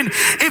 even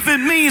if it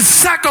means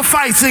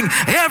sacrificing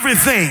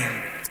everything.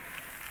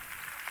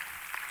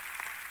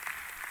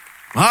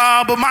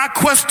 But my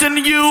question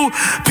to you,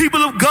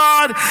 people of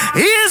God,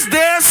 is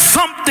there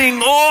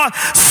something or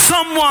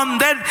someone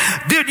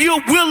that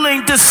you're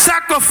willing to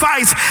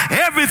sacrifice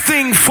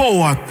everything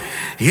for?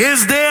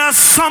 Is there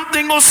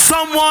something or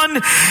someone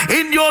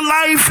in your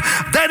life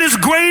that is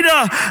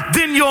greater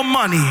than your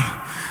money?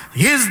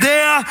 Is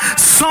there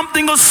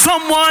something or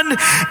someone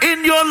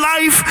in your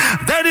life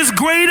that is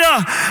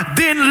greater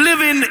than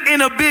living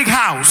in a big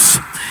house?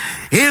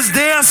 Is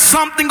there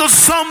something or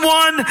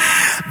someone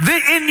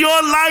in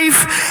your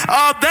life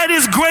that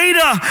is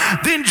greater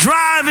than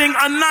driving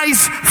a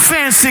nice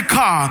fancy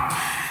car?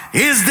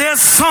 Is there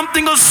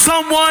something or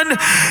someone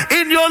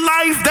in your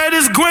life that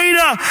is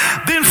greater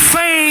than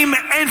fame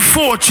and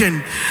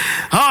fortune?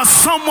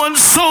 Someone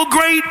so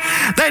great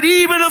that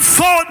even the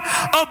thought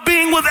of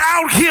being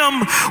without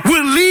him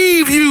will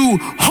leave you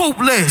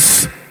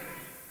hopeless.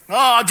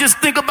 Just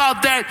think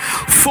about that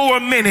for a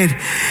minute.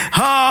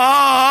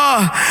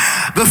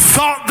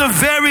 The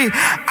very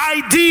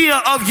idea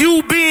of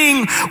you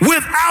being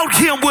without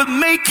him would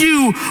make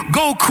you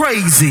go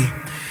crazy.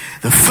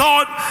 The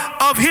thought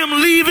of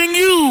him leaving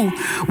you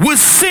would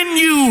send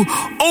you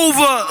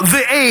over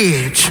the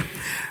edge.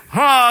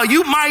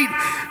 You might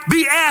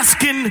be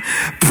asking,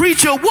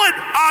 preacher, what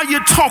are you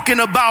talking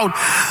about?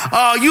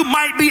 You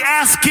might be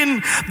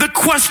asking the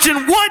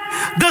question, what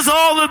does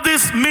all of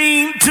this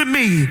mean to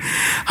me?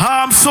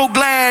 I'm so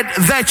glad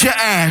that you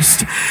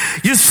asked.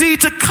 You see,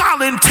 to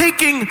Colin,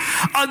 taking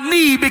a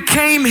knee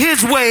became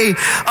his way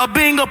of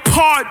being a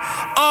part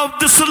of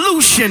the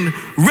solution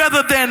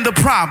rather than the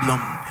problem.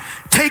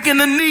 Taking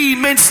the knee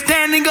meant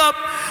standing up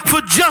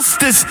for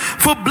justice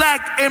for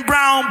black and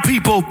brown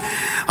people.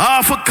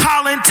 For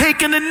Colin,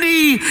 taking the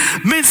knee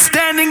meant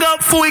standing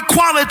up for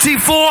equality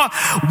for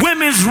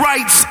women's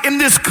rights in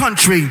this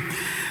country.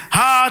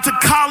 To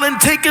Colin,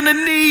 taking the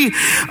knee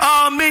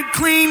meant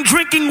clean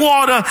drinking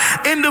water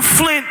in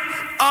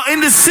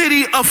the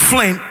city of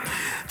Flint.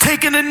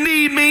 Taking a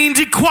knee means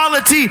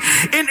equality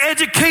in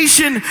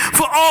education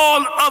for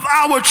all of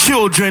our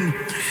children.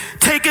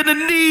 Taking a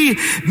knee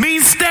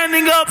means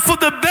standing up for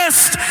the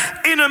best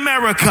in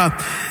America.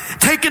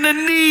 Taking a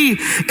knee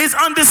is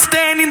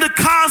understanding the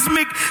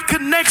cosmic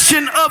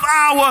connection of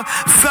our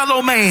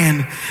fellow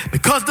man.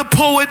 Because the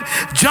poet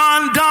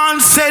John Donne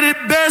said it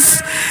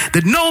best,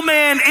 that no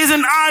man is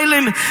an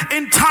island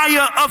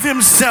entire of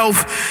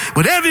himself,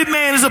 but every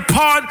man is a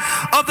part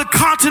of the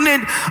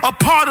continent, a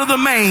part of the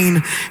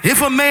main.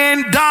 If a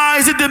man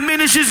dies, it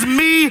diminishes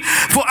me,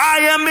 for I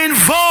am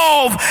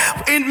involved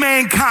in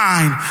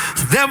mankind.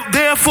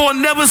 Therefore,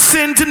 never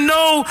sin to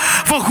know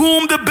for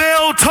whom the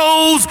bell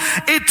tolls,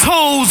 it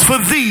tolls for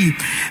thee.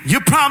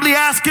 You're probably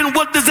asking,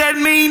 what does that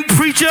mean,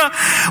 preacher?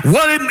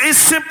 Well, it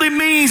simply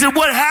means that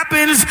what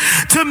happens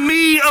to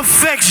me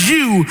affects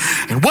you,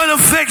 and what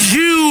affects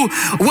you,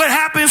 what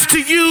happens to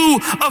you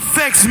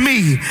affects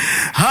me.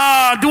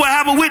 Do I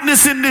have a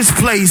witness in this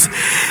place?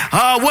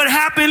 What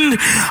happened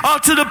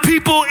to the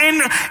people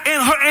in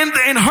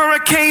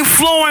Hurricane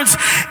Florence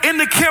in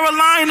the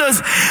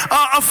Carolinas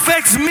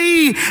affects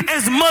me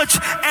as much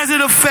as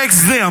it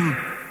affects them.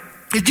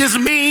 It just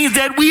means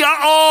that we are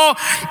all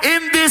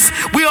in this,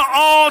 we are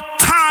all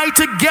tied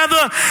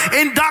together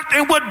in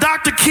what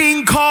Dr.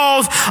 King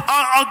calls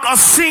a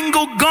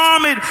single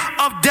garment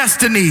of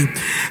destiny.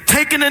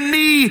 Taking a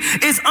knee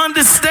is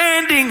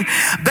understanding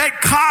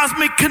that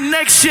cosmic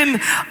connection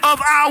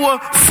of our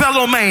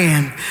fellow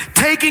man.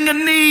 Taking a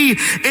knee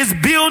is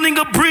building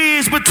a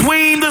bridge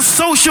between the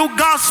social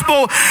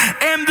gospel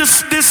and the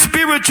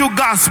spiritual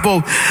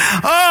gospel.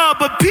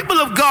 But people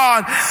of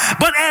God,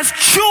 but as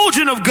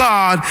children of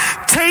God,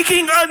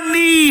 taking a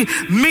knee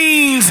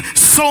means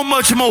so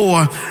much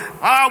more.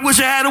 I wish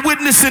I had a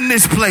witness in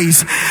this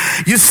place.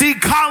 You see,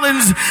 Colin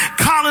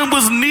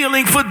was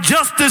kneeling for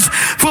justice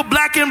for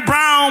black and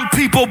brown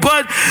people,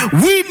 but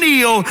we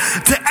kneel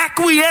to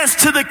acquiesce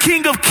to the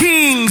King of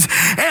Kings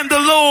and the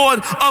Lord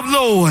of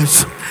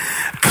Lords.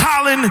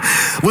 Colin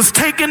was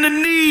taking the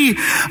knee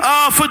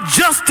for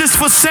justice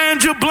for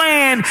Sandra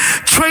Bland,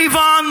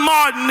 Trayvon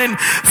Martin, and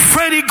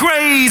Freddie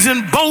Grays,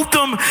 and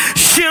Botham,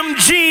 Shem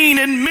Jean,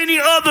 and many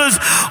others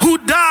who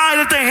died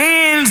at the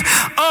hands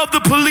of the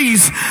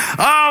police.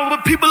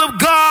 But people of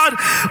God,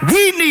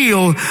 we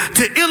kneel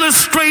to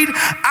illustrate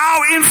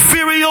our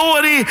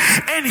inferiority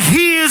and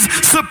his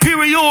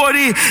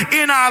superiority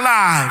in our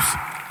lives.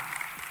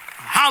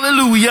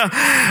 Hallelujah.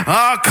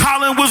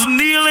 Colin was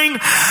kneeling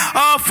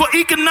for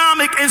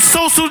economic and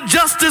social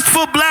justice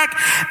for black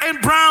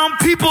and brown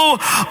people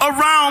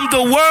around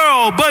the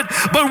world. But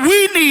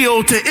we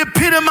kneel to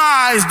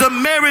epitomize the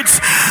merits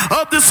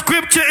of the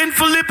scripture in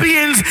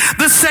Philippians,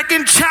 the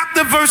 2nd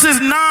chapter, verses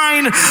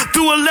 9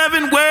 through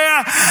 11,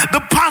 where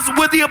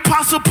the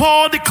Apostle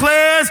Paul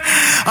declares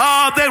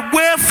that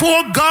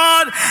wherefore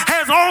God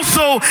has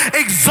also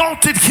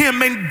exalted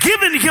him and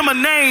given him a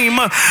name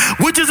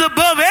which is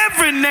above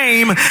every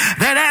name,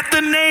 that at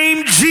the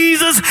name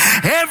Jesus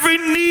every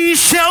knee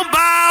shall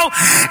bow,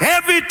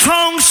 every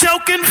tongue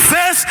shall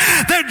confess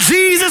that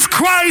Jesus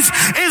Christ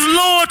is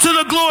Lord, to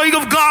the glory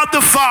of God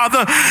the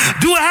Father.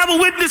 Do I have a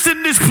witness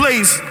in this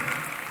place?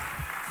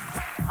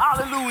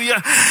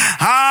 Hallelujah.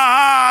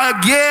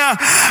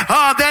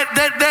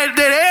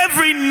 That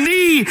every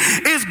knee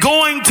is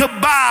going to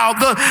bow.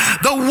 bow.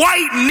 The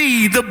white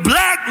need, the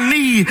black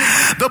need,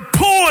 the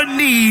poor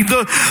need,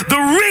 the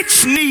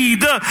rich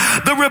need,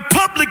 the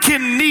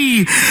Republican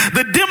need,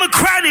 the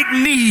Democratic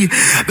need,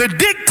 the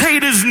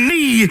dictator's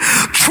need,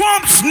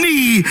 Trump's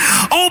need,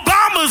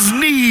 Obama's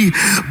need,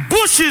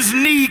 Bush's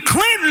need,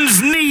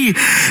 Clinton's need,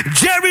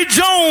 Jerry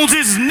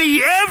Jones's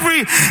need,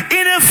 every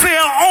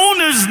NFL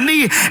owner's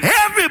need,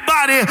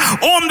 everybody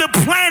on the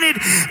planet,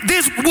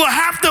 this will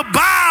have to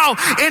bow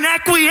and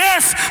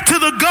acquiesce to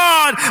the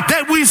God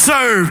that we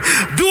serve.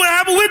 Do I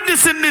have a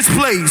witness in this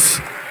place?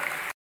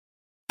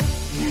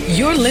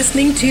 You're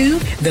listening to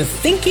the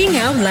Thinking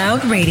Out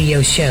Loud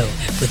radio show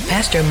with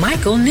Pastor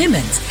Michael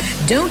Nimmons.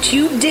 Don't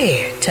you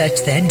dare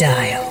touch that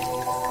dial.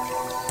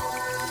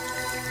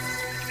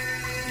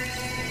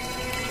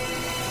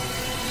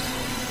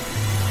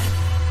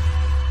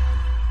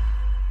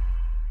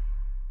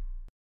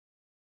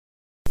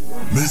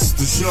 Missed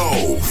the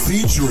show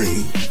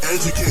featuring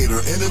educator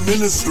and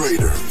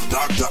administrator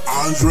Dr.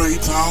 Andre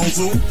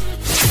Townsend.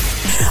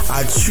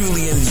 I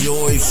truly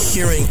enjoy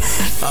hearing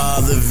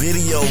the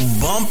video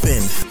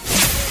bumping.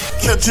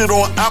 Catch it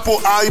on Apple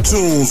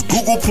iTunes,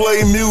 Google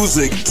Play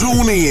Music,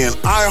 TuneIn,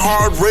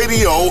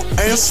 iHeartRadio,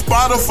 and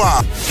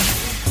Spotify.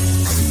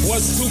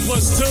 What's 2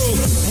 plus 2?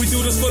 We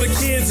do this for the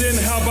kids, and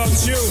how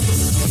about you?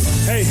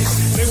 Hey,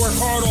 they work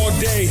hard all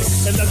day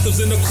and left us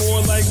in the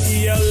core like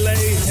ELA.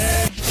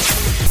 Hey.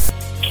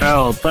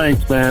 Oh,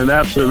 thanks, man.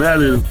 That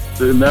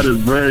is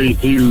very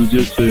huge.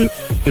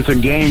 It's a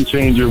game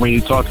changer when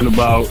you're talking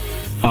about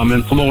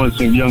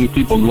influencing young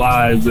people's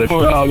lives. I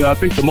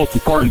think the most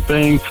important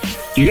thing,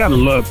 you got to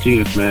love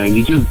kids, man.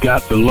 You just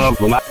got to love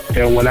them.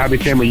 And when I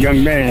became a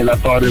young man, I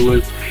thought it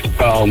was,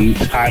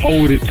 I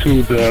owed it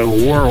to the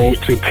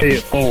world to pay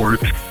it forward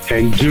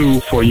and do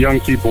for young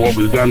people what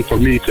was done for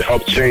me to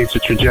help change the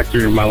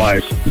trajectory of my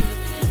life.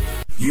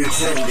 You're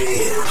tuned in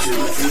to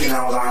the Thinking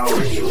Out Loud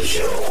radio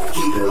show.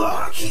 Keep it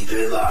locked, keep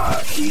it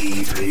locked,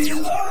 keep it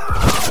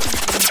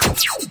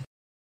locked.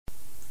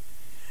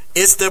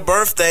 It's their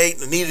birthday.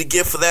 Need a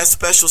gift for that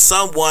special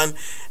someone.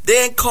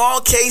 Then call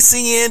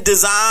KCN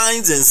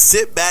Designs and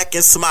sit back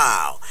and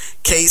smile.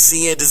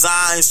 KCN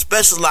Designs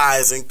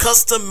specialize in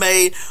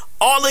custom-made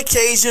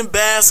all-occasion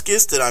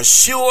baskets that are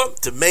sure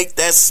to make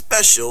that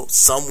special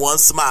someone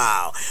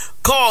smile.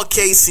 Call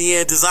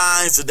KCN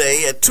Designs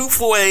today at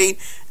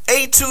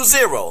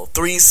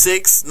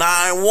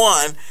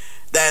 248-820-3691.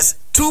 That's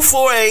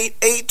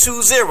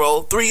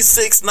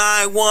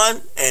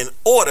 248-820-3691 and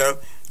order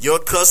your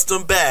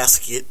custom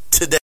basket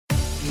today.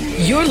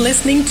 You're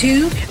listening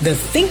to the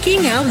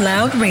Thinking Out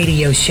Loud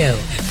radio show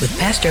with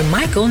Pastor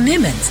Michael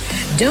Nimmons.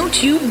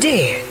 Don't you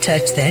dare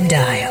touch that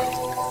dial.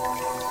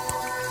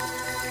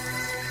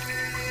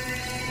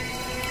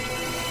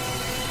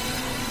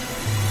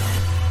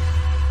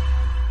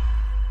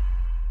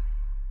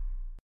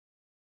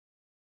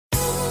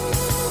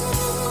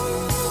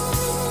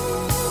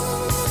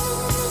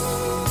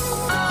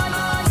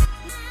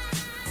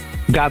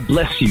 God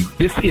bless you.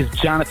 This is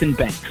Jonathan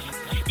Banks,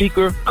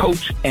 speaker,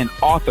 coach, and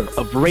author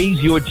of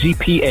Raise Your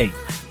GPA,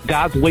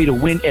 God's Way to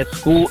Win at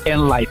School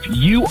and Life.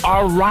 You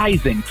are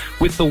rising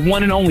with the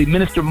one and only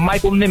Minister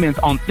Michael Nimmons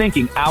on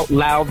Thinking Out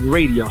Loud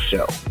radio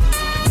show.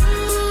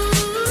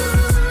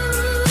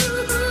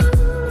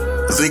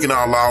 The Thinking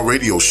Out Loud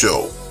radio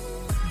show,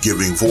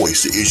 giving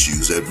voice to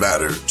issues that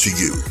matter to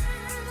you.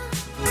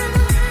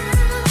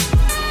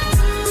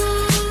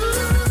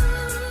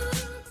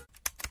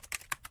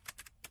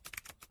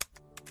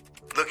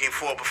 Looking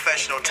for a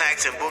professional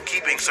tax and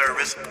bookkeeping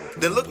service?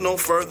 Then look no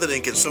further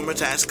than Consumer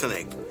Tax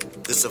Connect.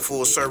 This is a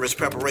full-service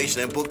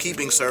preparation and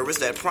bookkeeping service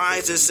that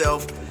prides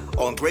itself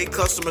on great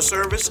customer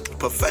service,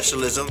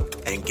 professionalism,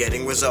 and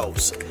getting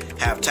results.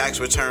 Have tax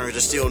returns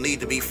that still need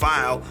to be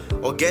filed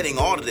or getting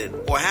audited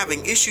or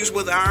having issues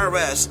with the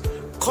IRS?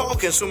 Call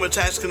Consumer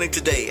Tax Connect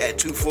today at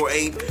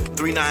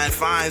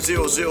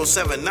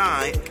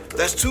 248-395-0079.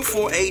 That's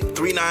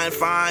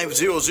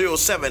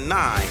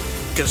 248-395-0079.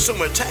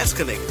 Consumer Tax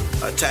Connect,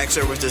 a tax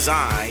service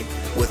designed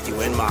with you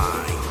in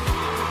mind.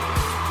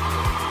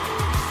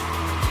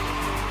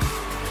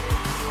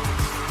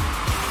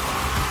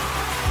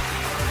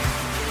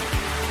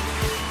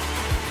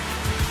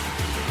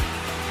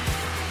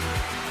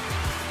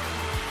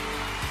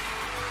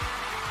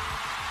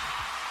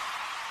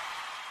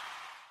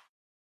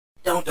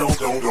 Don't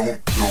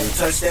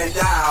touch that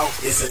dial.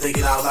 It's the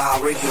Thinking Out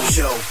Loud radio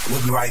show.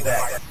 We'll be right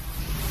back.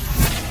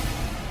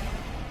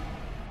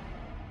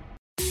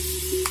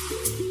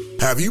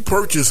 Have you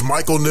purchased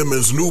Michael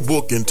Nimmons' new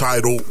book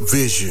entitled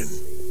Vision?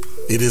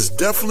 It is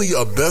definitely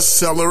a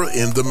bestseller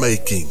in the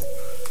making.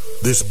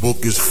 This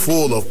book is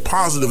full of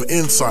positive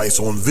insights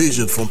on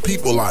vision from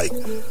people like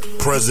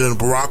President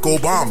Barack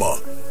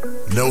Obama,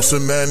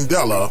 Nelson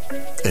Mandela,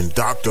 and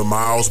Dr.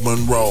 Miles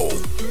Monroe.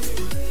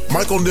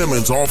 Michael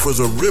Nimmons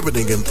offers a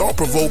riveting and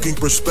thought-provoking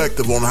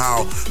perspective on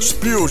how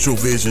spiritual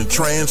vision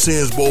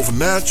transcends both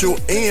natural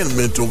and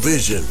mental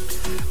vision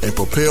and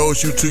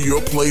propels you to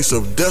your place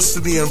of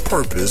destiny and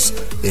purpose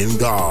in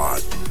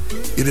God.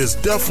 It is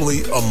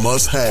definitely a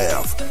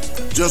must-have.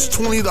 Just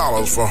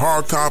 $20 for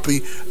hard copy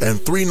and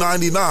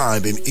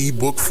 $3.99 in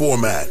ebook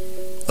format.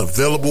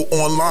 Available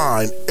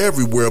online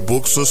everywhere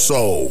books are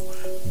sold.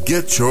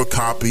 Get your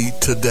copy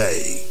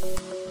today.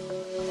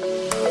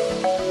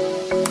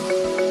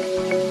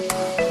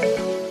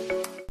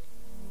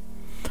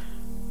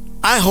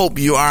 I hope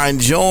you are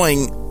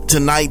enjoying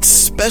tonight's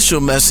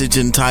special message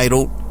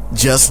entitled,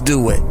 Just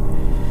Do It.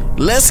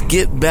 Let's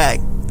get back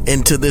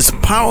into this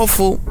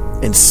powerful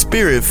and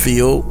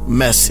spirit-filled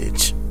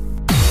message.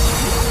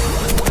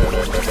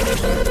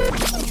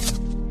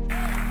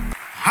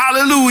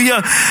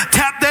 Hallelujah.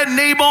 Tap that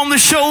neighbor on the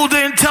shoulder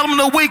and tell him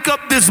to wake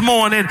up this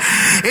morning.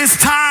 It's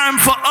time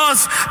for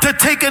us to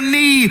take a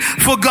knee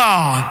for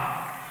God.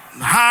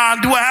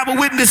 Do I have a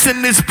witness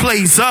in this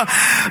place?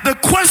 The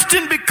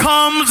question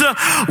becomes,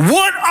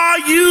 what are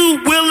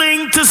you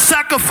willing to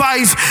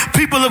sacrifice,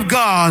 people of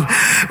God?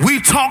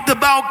 We talked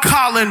about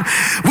Colin.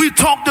 We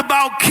talked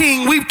about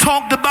King. We've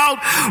talked about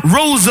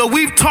Rosa.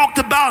 We've talked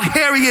about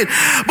Harriet.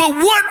 But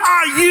what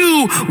are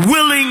you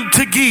willing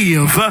to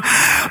give?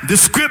 The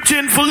scripture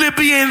in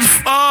Philippians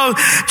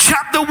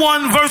chapter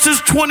 1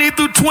 verses 20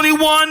 through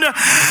 21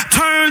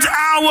 turns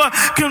our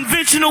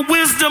conventional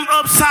wisdom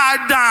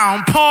upside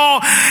down.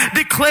 Paul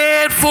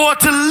declared, for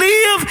to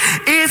live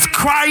is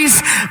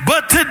Christ,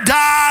 but to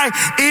die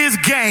is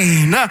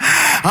gain.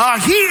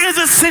 He is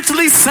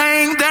essentially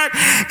saying that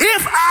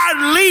if I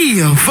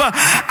live,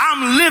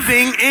 I'm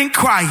living in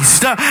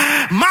Christ.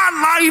 My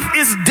life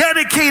is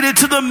dedicated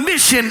to the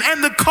mission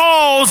and the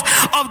cause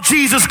of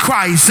Jesus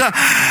Christ.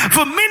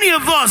 For many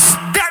of us,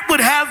 that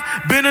would have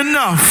been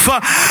enough.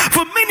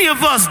 For many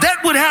of us,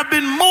 that would have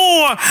been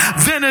more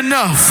than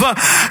enough.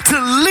 To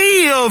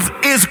live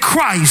is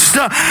Christ.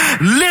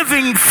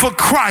 Living for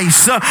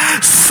Christ,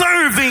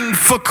 serving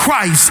for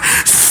Christ,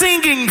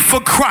 singing for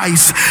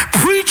Christ,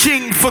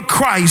 preaching for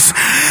Christ,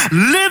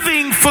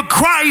 living for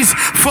Christ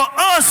for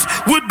us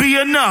would be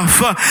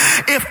enough.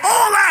 If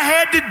all I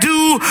had to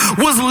do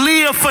was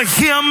live for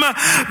him,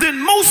 then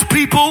most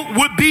people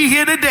would be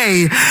here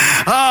today.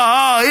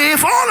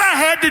 If all I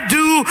had to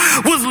do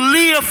was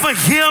live for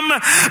him,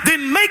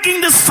 then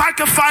making the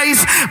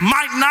sacrifice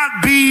might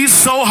not be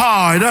so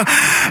hard.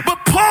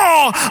 But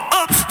Paul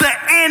ups the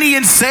ante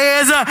and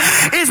says,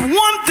 it's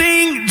one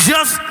thing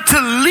just to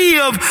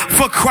live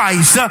for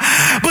Christ,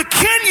 but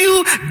can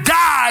you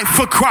die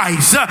for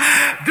Christ?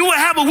 Do I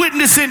have a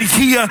witness in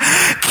here?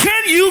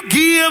 Can you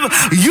give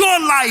your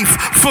life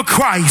for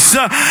Christ?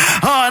 And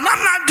I'm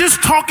not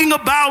just talking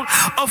about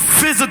a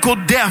physical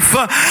death.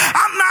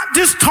 I'm not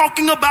just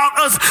talking about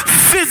us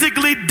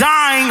physically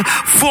dying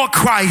for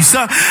Christ.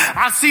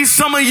 I see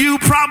some of you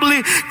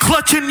probably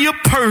clutching your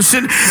purse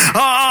and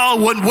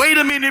wait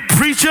a minute,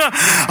 preacher.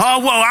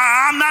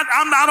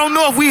 I don't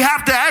know if we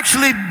have to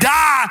actually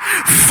die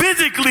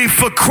physically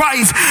for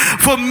Christ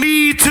for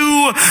me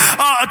to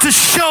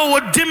show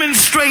or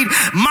demonstrate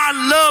my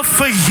love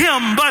for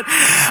him. But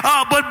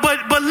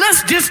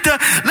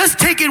let's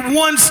take it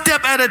one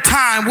step at a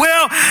time.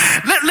 Well,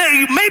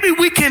 maybe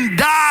we can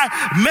die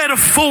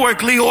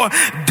metaphorically or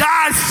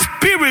die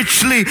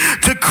spiritually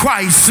to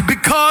Christ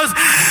because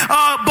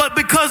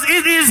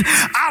it is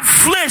our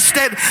flesh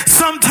that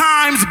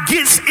sometimes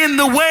gets in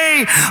the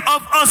way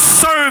of us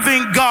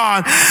serving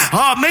God.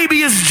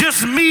 Maybe it's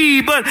just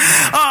me, but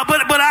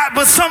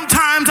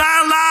sometimes I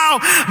allow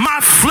my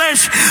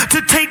flesh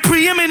to take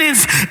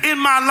preeminence in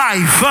my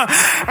life,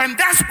 and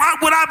that's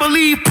what I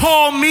believe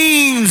Paul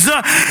means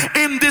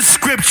in this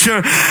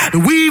scripture.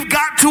 We've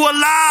got to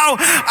allow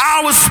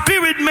our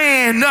spirit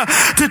man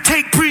to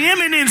take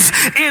preeminence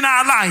in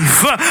our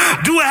life.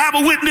 Do I have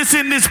a witness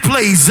in this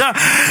place?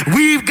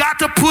 We've got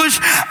to push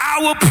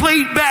our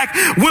plate back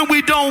when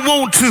we don't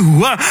want to.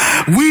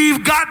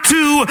 We've got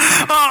to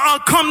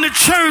come to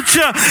church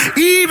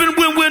even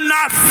when we're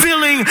not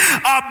feeling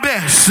our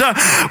best.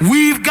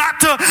 We've got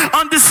to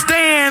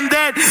understand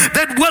that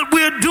what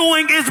we're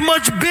doing is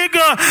much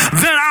bigger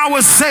than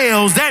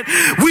ourselves, that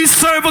we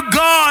serve a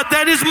God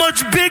that is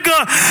much bigger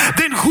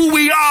than who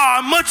we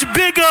are, much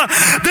bigger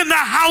than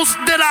the house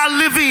that I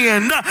live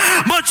in,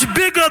 much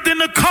bigger than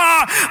the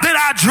car that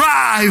I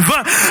drive,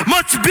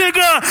 much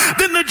bigger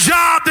than the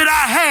job that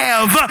I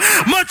have,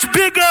 much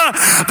bigger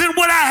than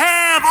what I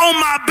have on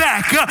my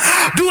back.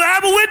 Do I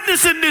have a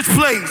witness in this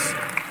place?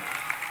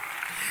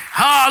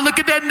 Look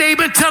at that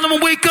neighbor and tell him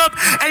to wake up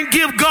and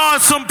give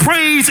God some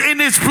praise in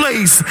this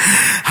place.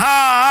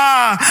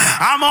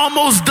 I'm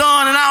almost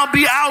done and I'll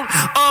be out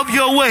of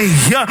your way.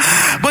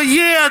 But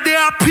yeah, there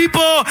are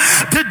people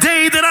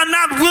today that are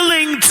not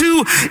willing to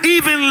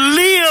even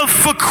live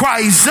for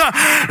Christ,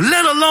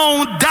 let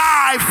alone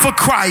die for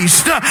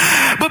Christ.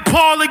 But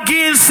Paul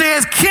again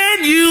says,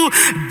 can you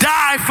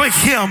die for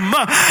him?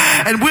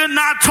 And we're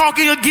not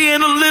talking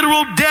again a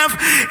literal death,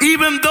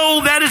 even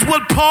though that is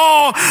what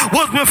Paul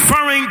was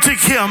referring to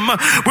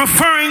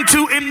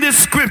in this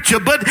scripture.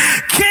 But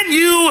can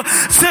you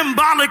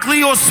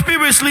symbolically or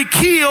spiritually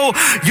kill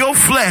your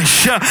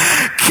flesh?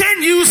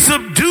 Can you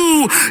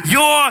subdue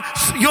your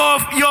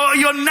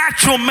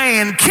natural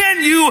man?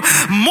 Can you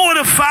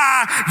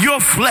mortify your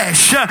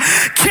flesh?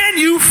 Can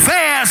you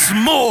fast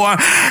fast more?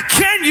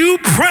 Can you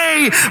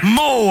pray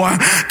more?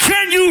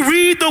 Can you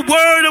read the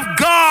word of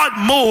God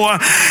more?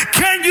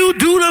 Can you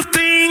do the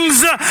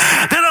things that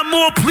are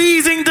more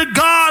pleasing to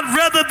God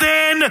rather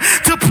than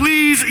to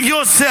please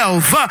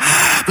yourself?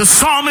 The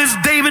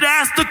psalmist David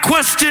asked the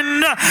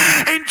question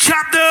in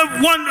chapter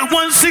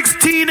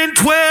 116 and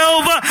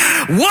 12,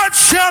 what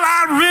shall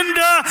I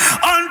render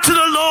unto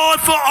the Lord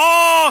for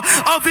all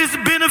of his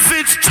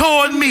benefits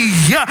toward me?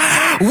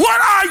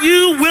 What are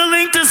you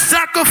willing to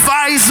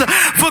sacrifice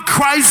for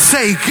Christ's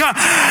sake?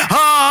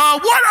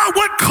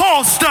 What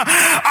cost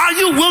are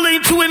you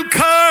willing to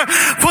incur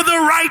for the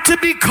right to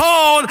be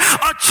called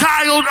a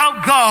child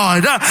of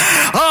God?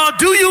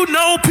 Do you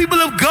know, people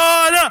of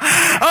God,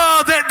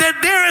 that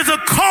there is a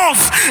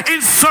cost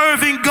in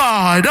serving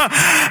God?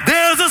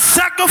 There's a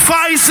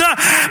sacrifice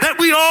that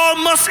we all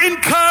must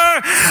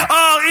incur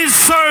in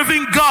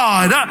serving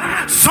God.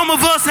 Some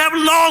of us have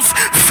lost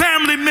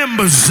family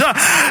members.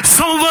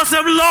 Some of us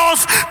have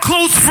lost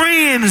close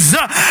friends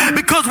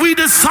because we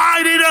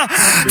decided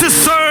to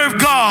serve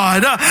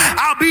God.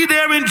 I'll be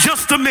there in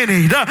just a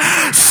minute.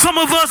 Some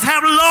of us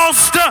have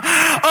lost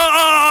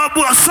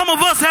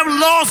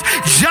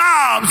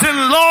jobs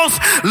and lost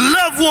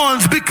loved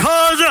ones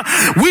because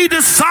we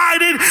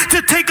decided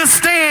to take a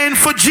stand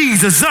for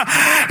Jesus.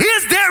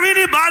 Is there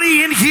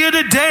anybody in here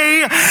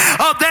today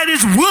that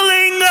is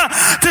willing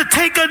to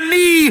take a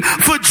knee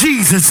for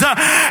Jesus?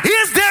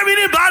 Is there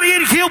anybody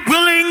in here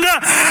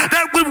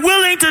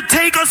willing to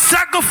take a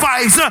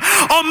sacrifice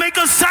or make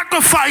a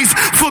sacrifice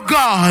for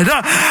God?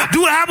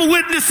 Do I have a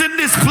witness in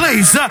this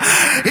place?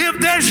 If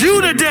that's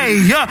you today,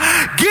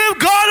 give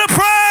God a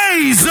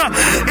praise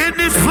in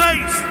this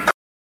place.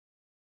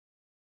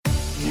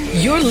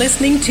 You're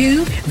listening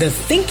to the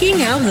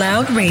Thinking Out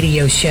Loud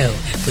radio show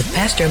with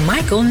Pastor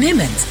Michael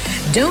Nimmons.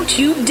 Don't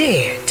you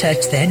dare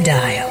touch that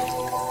dial.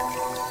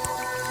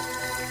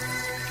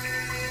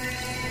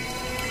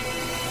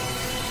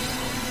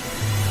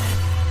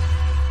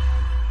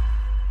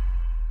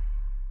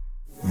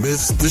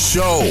 Miss the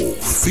show,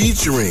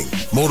 featuring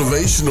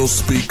motivational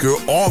speaker,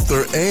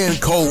 author,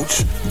 and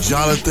coach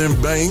Jonathan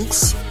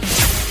Banks.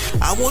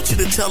 I want you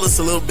to tell us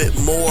a little bit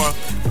more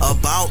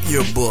about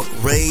your book,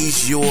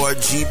 Raise Your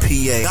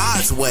GPA,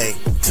 God's Way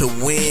to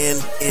Win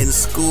in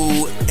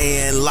School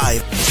and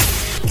Life.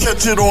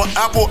 Catch it on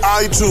Apple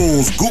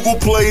iTunes, Google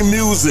Play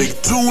Music,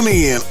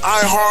 TuneIn,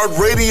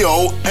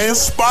 iHeartRadio, and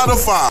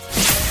Spotify.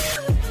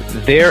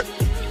 There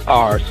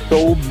are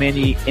so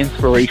many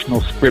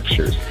inspirational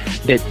scriptures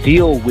that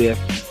deal with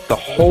the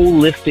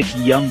holistic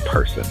young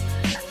person.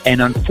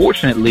 And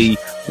unfortunately,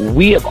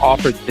 we have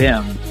offered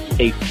them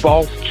a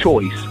false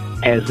choice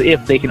as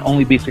if they can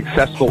only be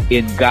successful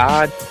in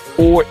God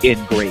or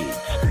in grades.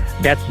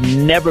 That's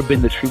never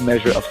been the true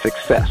measure of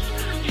success.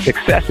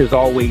 Success is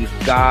always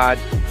God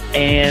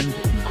and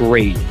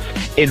grades.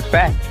 In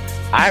fact,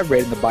 I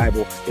read in the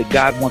Bible that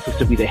God wants us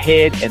to be the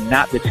head and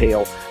not the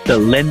tail, the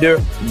lender,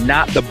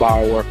 not the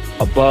borrower,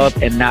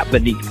 above and not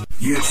beneath.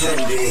 You're tuned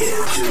in to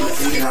the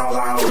Thinking Out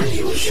Loud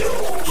radio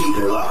show. Keep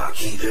it locked,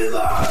 keep it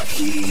locked,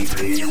 keep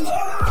it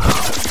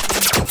locked.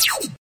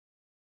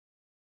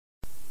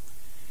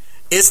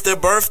 It's their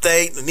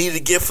birthday. They need a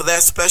gift for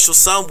that special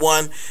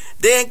someone.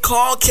 Then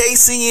call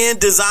KCN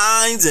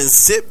Designs and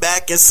sit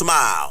back and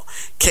smile.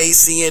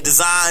 KCN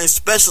Designs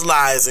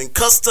specialize in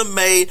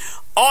custom-made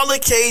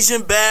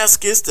all-occasion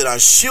baskets that are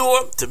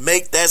sure to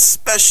make that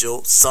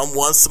special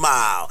someone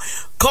smile.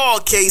 Call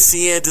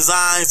KCN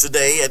Designs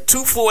today at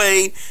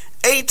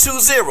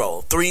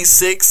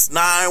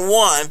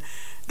 248-820-3691.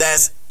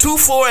 That's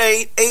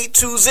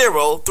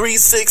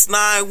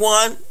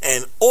 248-820-3691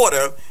 and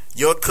order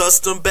your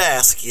custom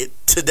basket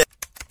today.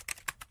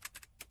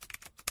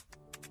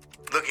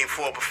 Looking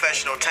for a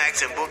professional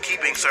tax and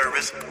bookkeeping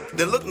service?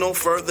 Then look no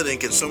further than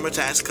Consumer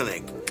Tax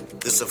Clinic.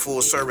 This is a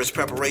full-service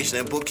preparation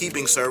and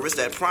bookkeeping service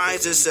that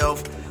prides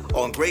itself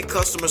on great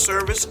customer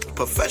service,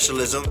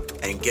 professionalism,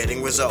 and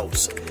getting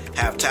results.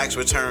 Have tax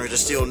returns that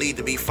still need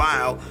to be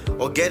filed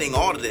or getting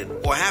audited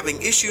or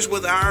having issues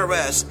with the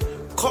IRS?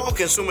 Call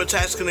Consumer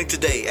Tax Clinic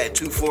today at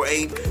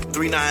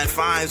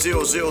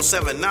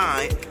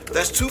 248-395-0079.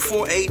 That's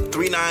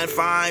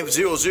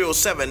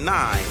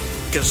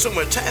 248-395-0079.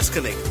 Consumer Tax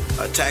Clinic,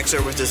 a tax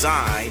service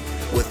designed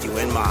with you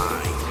in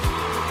mind.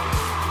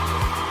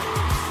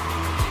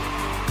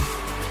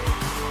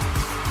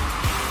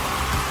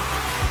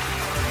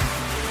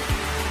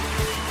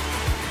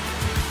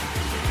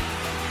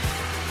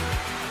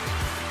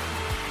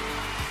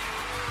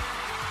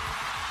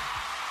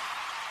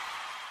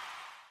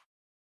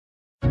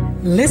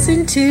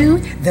 Listen to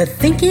the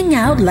Thinking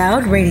Out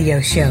Loud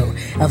radio show,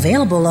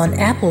 available on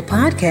Apple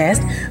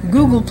Podcast,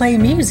 Google Play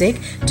Music,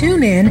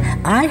 TuneIn,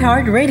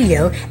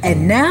 iHeartRadio,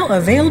 and now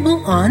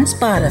available on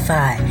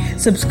Spotify.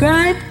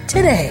 Subscribe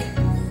today.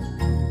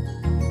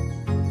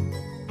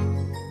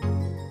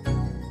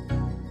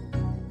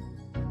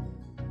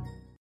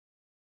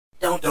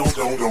 Don't touch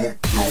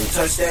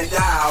that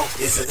dial.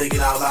 It's the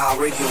Thinking Out Loud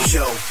radio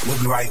show. We'll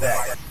be right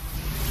back.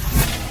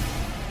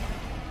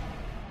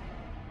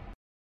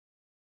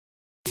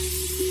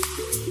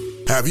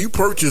 Have you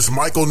purchased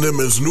Michael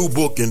Nimmons' new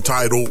book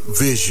entitled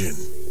Vision?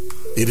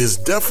 It is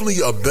definitely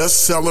a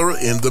bestseller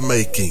in the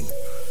making.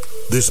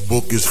 This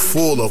book is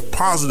full of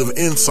positive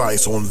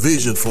insights on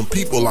vision from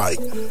people like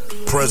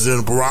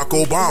President Barack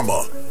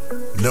Obama,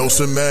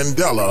 Nelson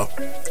Mandela,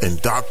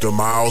 and Dr.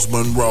 Miles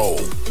Monroe.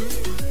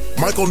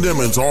 Michael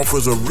Nimmons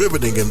offers a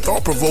riveting and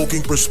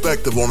thought-provoking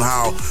perspective on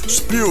how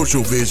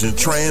spiritual vision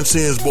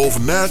transcends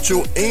both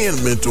natural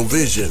and mental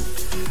vision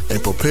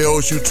and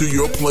propels you to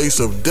your place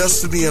of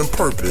destiny and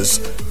purpose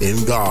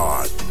in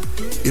God.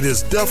 It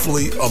is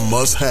definitely a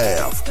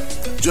must-have.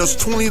 Just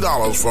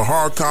 $20 for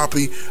hard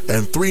copy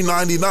and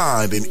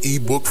 $3.99 in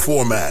ebook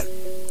format.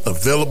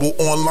 Available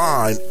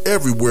online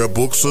everywhere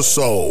books are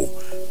sold.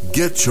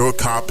 Get your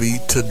copy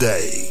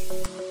today.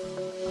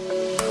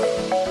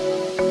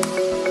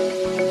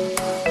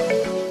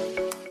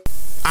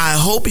 I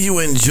hope you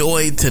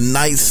enjoyed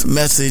tonight's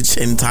message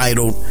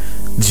entitled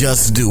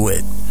Just Do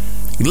It.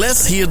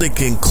 Let's hear the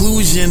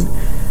conclusion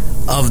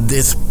of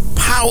this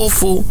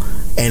powerful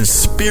and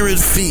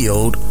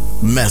spirit-filled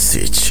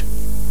message.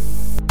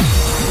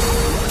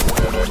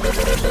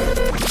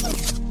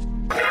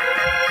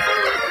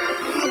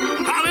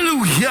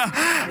 Hallelujah.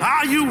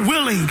 Are you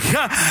willing?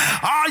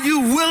 Are you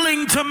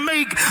willing to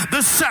make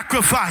the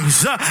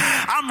sacrifice?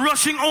 I'm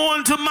rushing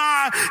on to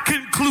my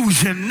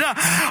conclusion.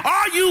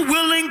 Are you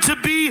willing to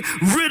be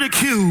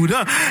ridiculed?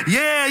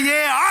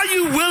 Yeah. Are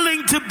you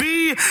willing to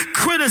be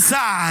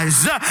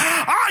criticized?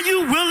 Are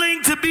you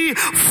willing to be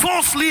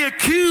falsely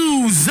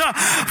accused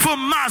for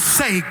my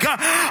sake?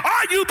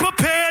 Are you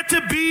prepared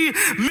to be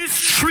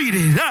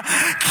mistreated?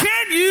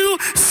 Can you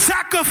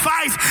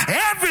sacrifice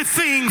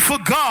everything for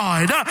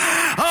God?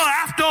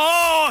 After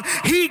all,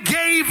 he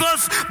gave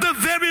us the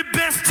very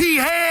best he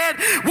had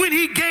when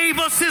he gave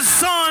us his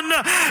son,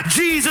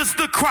 Jesus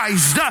the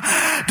Christ.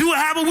 Do I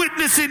have a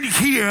witness in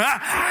here?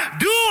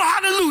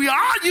 Hallelujah.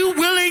 Are you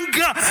willing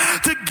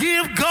to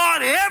give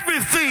God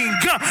everything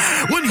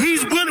when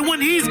he's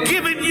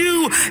given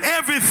you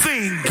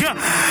everything?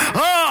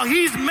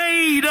 He's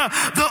made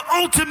the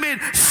ultimate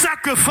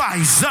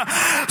sacrifice.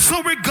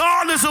 So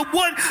regardless of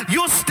what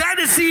your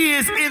status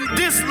is in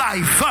this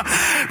life,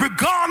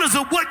 regardless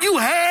of what you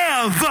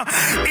have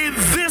in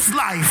this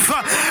life,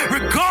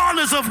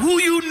 regardless of who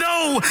you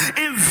know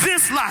in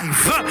this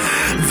life,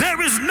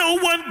 there is no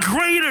one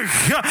greater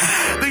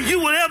than you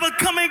will ever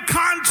come in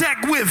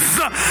contact with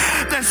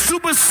that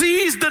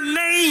supersedes the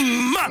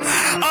name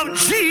of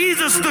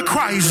Jesus the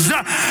Christ.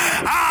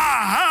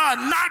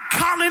 Not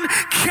Colin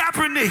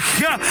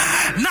Kaepernick,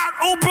 not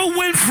Oprah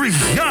Winfrey,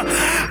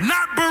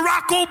 not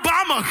Barack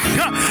Obama,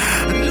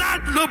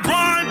 not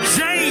LeBron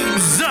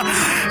James.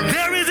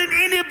 There isn't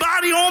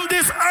anybody on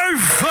this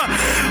earth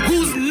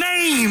whose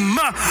name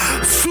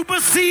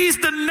supersedes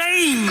the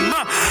name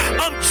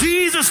of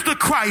Jesus the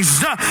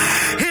Christ.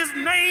 His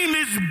name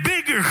is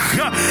bigger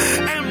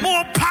and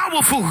more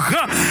powerful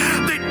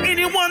than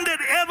anyone that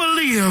ever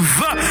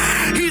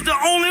lived. He's the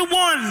only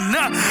one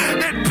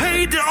that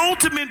paid the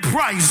ultimate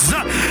price.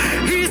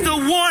 He's the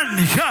one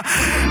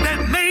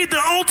that made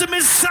the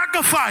ultimate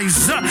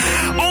sacrifice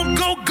on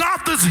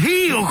Golgotha's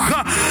hill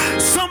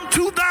some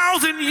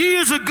 2,000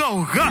 years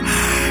ago.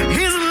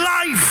 His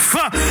life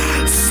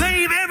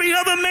saved every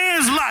other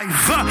man's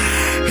life.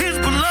 His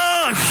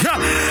blood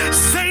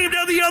saved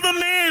every other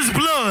man's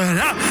blood.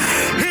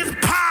 His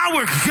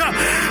power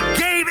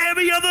gave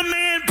every other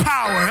man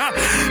power.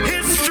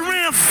 His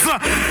strength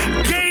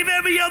gave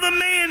every other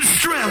man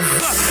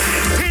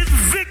strength. His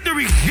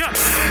victory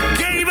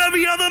gave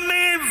every other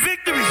man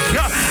victory.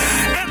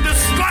 And the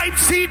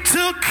stripes he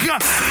took,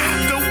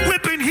 the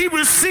whipping he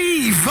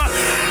received,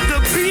 the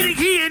beating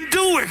he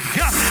endured,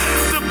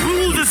 the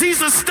bruises he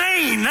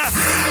sustained,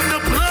 the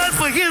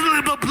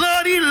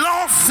blood he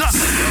lost,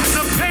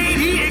 the pain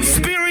he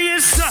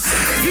experienced,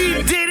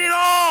 he did it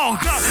all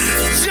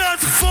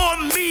just for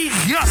me.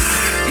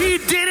 He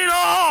did it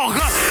all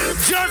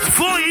just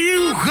for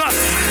you.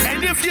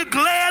 And if you're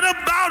glad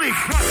about it,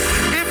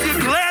 if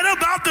you're glad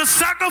about the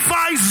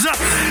sacrifice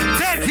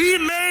that he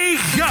made,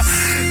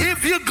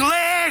 if you're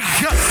glad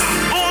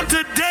on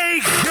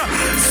today,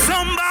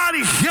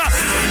 somebody,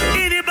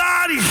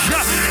 anybody,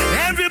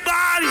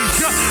 everybody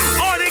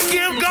ought to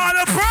give God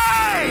a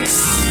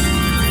praise.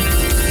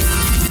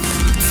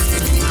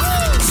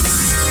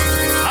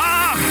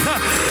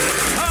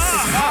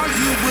 Are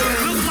you willing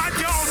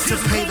to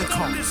pay the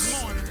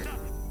cost?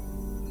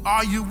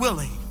 Are you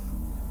willing?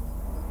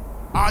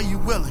 Are you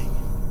willing?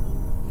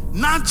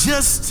 Not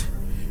just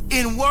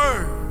in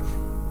word,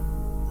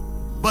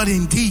 but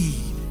in deed.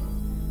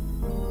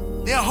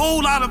 There are a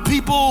whole lot of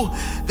people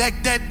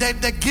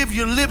that give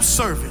you lip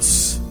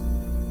service.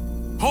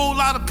 Whole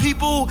lot of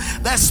people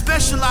that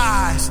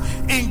specialize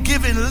in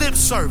giving lip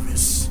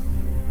service,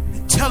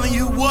 telling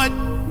you what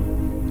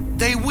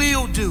they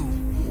will do,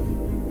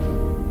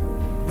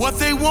 what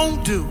they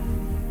won't do.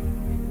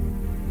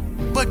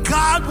 But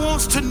God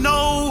wants to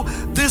know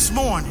this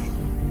morning,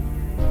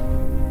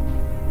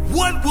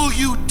 what will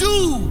you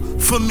do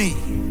for me?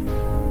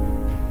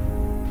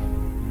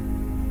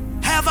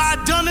 Have I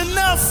done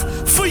enough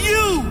for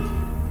you?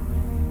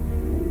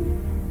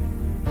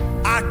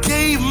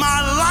 gave my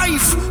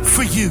life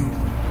for you.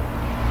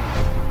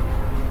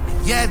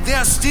 Yet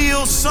there's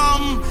still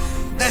some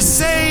that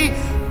say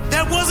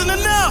that wasn't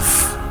enough.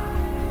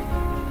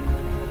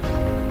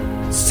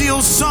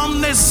 Still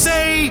some that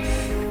say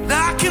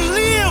that I can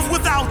live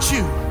without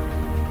you.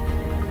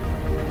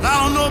 But I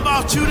don't know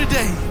about you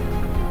today.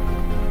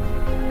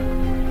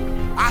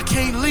 I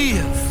can't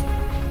live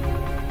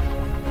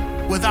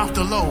without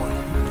the Lord.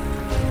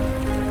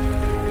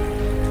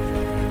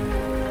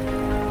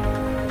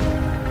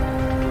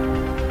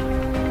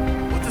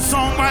 What the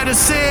songwriter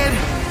said,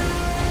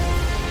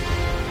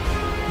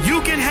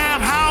 you can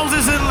have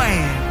houses and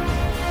land.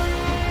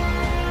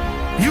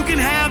 You can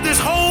have this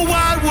whole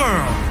wide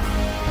world.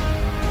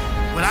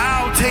 But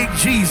I'll take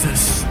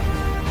Jesus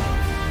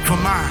for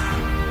mine.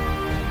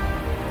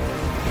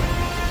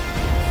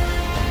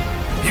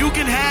 You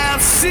can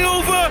have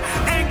silver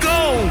and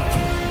gold,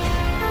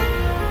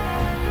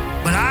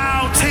 but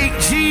I'll take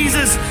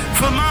Jesus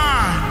for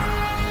mine.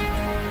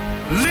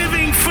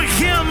 Living for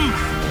him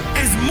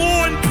is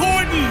more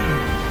important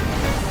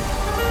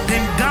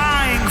than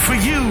dying for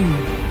you.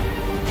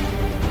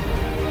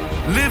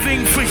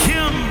 Living for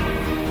him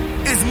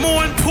is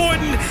more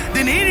important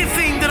than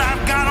anything that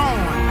I've got on.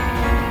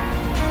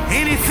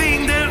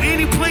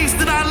 Any place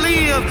that I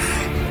live,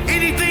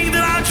 anything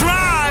that I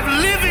drive,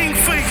 living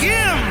for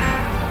him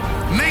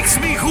makes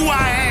me who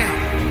I am.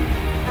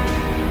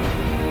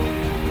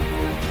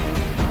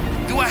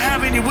 Do I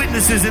have any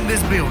witnesses in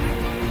this building?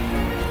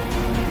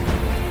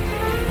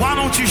 Why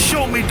don't you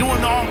show me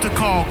during the altar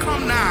call?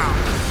 Come now.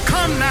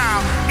 Come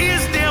now.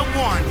 Is there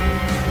one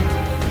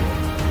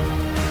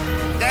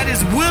that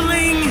is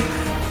willing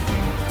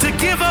to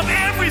give up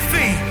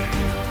everything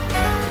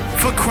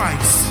for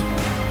Christ?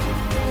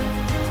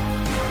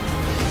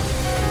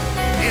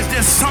 Is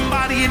there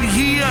somebody in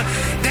here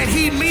that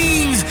he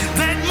means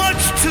that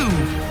much to?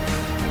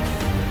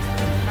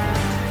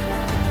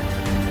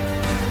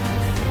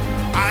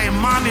 I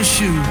admonish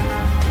you,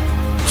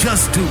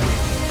 just do it.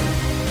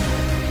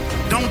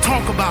 Don't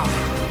talk about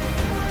it,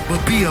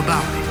 but be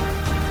about it.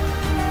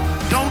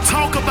 Don't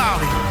talk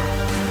about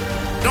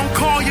it. Don't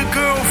call your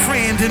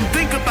girlfriend and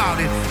think about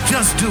it.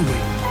 Just do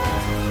it.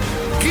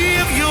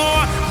 Give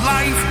your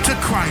life to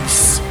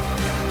Christ.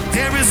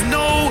 There is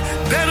no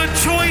better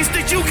choice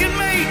that you can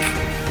make.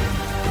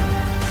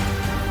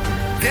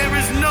 There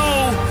is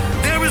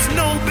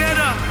no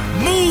better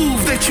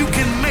move that you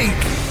can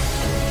make.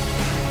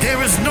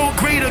 There is no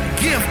greater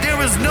gift. There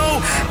is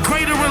no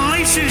greater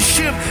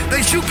relationship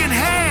that you can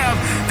have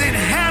than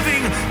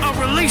having a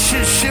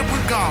relationship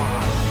with God.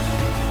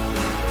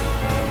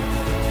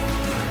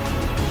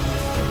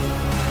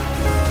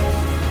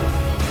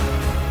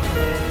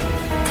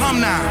 Come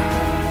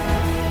now.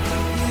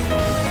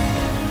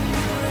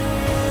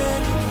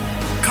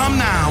 Come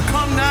now,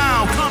 come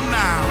now, come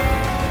now,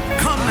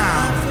 come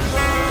now,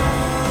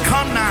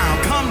 come now,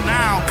 come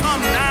now,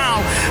 come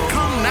now,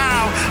 come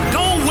now.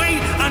 Don't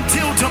wait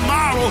until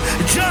tomorrow.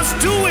 Just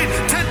do it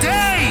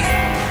today.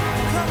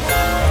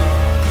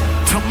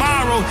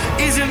 Tomorrow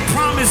isn't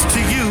promised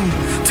to you.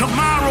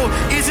 Tomorrow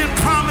isn't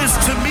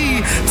promised to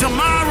me.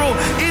 Tomorrow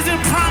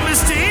isn't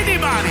promised to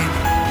anybody.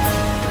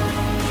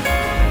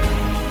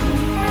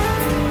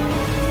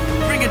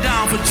 Bring it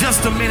down for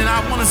just a minute. I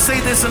want to say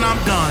this and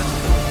I'm done.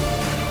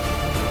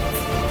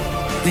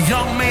 The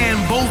young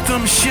man,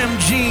 Botham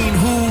Shemjean,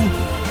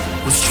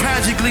 who was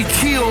tragically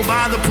killed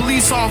by the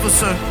police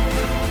officer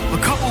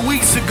a couple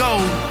weeks ago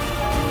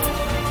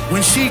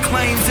when she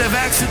claims to have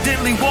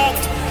accidentally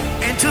walked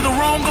into the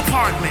wrong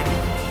apartment.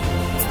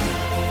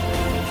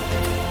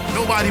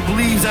 Nobody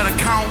believes that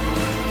account,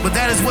 but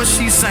that is what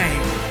she's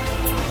saying.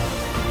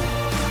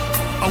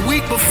 A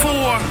week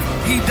before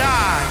he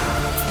died,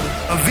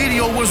 a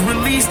video was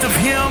released of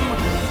him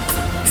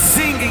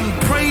singing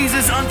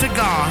praises unto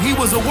God. He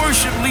was a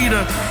worship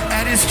leader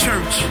at his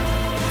church.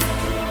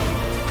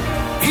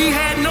 He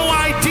had no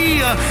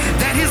idea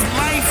that his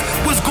life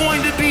was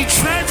going to be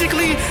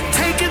tragically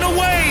taken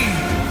away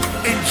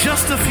in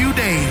just a few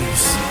days.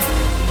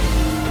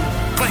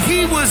 But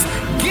he was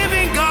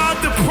giving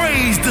God the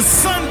praise the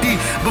Sunday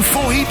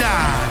before he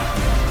died.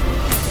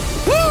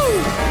 Woo!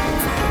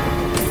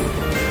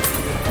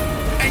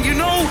 And you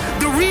know,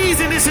 the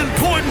reason it's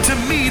important to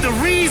me, the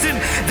reason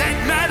that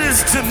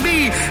matters to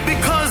me,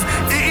 because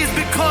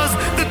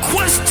the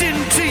question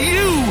to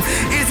you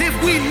is, if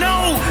we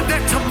know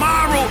that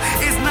tomorrow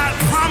is not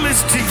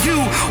promised to you,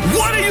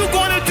 what are you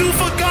going to do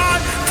for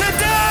God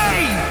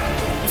today?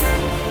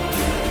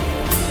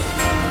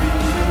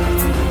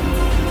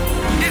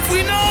 If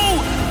we know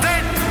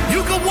that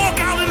you can walk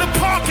out in the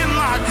parking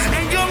lot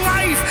and your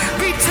life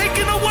be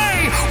taken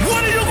away,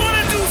 what are you going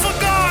to do for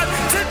God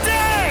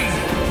today?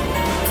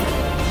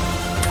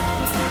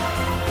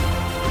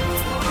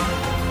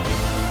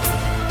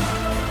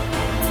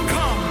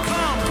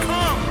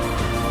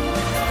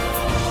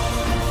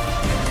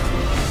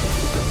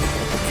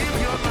 Give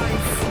your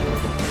life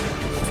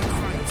to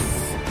Christ.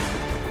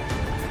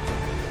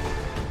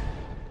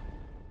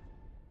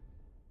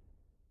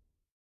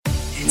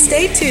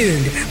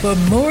 tuned for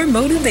more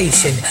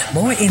motivation,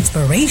 more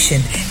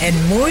inspiration, and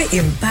more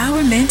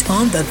empowerment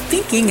on the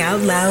Thinking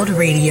Out Loud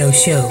radio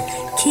show.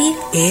 Keep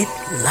it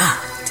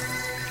locked.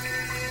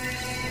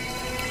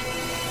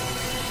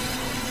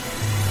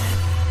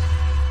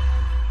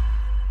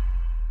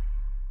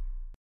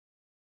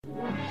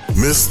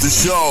 Missed the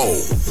show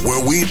where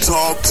we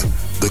talked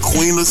the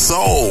Queen of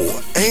Soul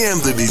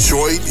and the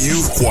Detroit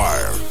Youth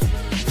Choir.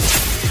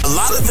 A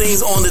lot of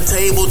things on the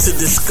table to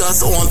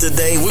discuss on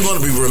today. We're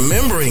going to be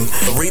remembering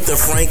Aretha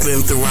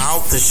Franklin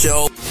throughout the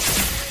show.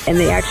 And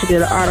they actually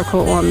did an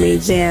article on me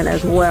then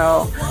as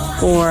well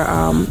for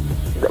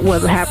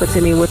what happened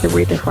to me with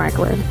Aretha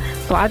Franklin.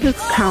 So I just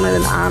count it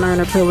an honor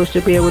and a privilege to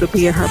be able to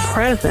be in her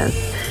presence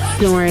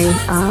during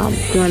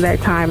that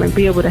time and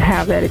be able to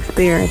have that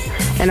experience.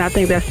 And I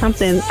think that's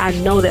something, I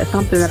know that's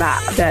something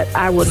that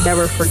I will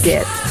never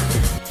forget.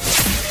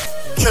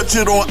 Catch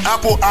it on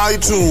Apple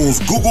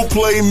iTunes, Google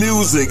Play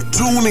Music,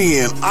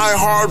 TuneIn,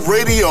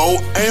 iHeartRadio,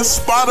 and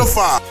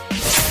Spotify.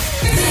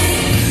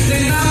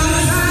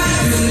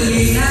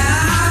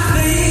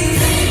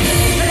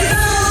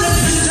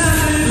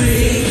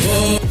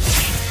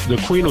 The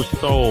Queen of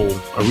Soul,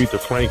 Aretha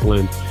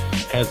Franklin,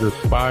 has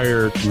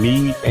inspired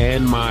me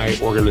and my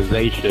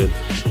organization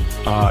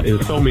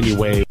in so many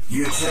ways.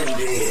 You're tuned in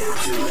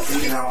to the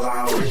Thinking Out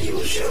Loud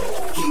radio show.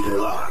 Keep it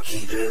locked,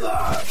 keep it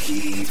locked,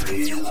 keep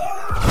it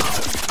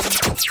locked.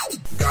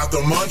 Got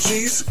the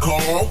munchies?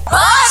 Call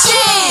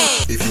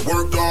Munchies! If you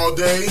worked all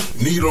day,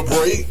 need a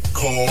break?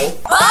 Call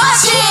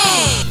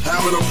Munchies!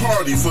 Having a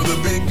party for the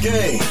big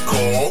game?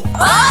 Call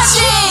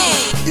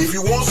Munchies! If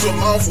you want some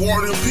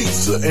mouth-watering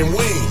pizza and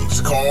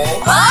wings?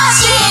 Call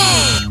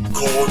Munchies!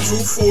 Call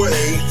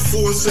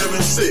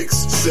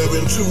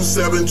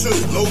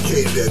 248-476-7272.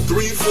 Located at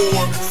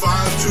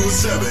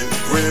 34527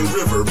 Grand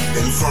River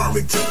in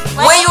Farmington.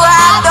 When you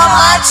have the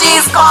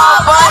munchies,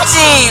 call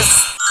Munchies!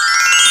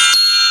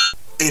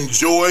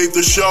 Enjoy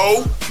the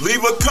show?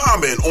 Leave a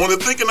comment on the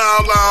Thinking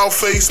Out Loud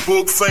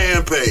Facebook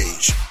fan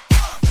page.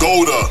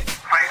 Go to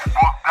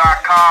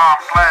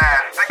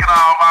Facebook.com/Thinking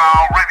Out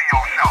Loud Radio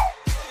Show.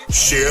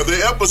 Share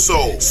the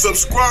episode.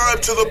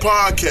 Subscribe to the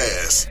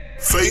podcast.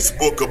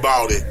 Facebook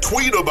about it.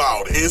 Tweet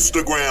about it.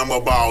 Instagram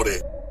about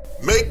it.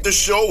 Make the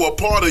show a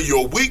part of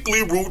your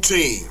weekly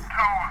routine.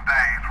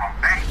 Tuesdays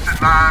from 8 to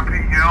 9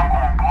 p.m.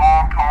 on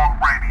Blog Talk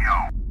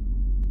Radio.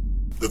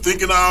 The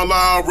Thinking Out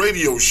Loud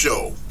radio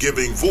show,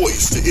 giving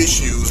voice to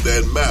issues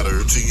that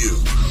matter to you.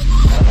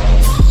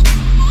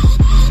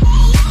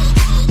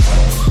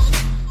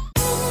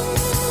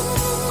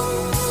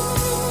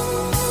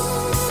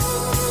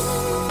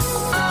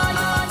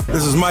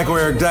 This is Michael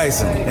Eric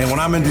Dyson, and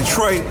when I'm in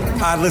Detroit,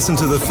 I listen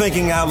to the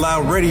Thinking Out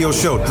Loud radio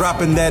show,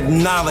 dropping that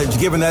knowledge,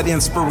 giving that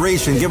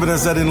inspiration, giving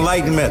us that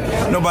enlightenment.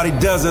 Nobody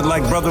does it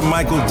like Brother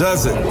Michael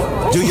does it.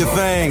 Do your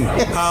thing.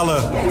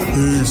 Holla.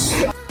 Peace.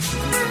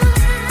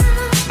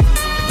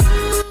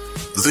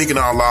 The Thinking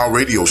Out Loud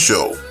radio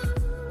show,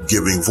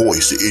 giving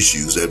voice to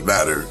issues that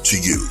matter to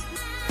you.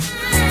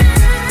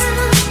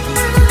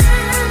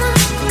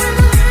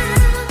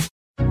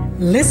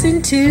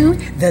 Listen to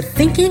the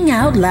Thinking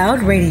Out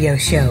Loud radio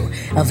show,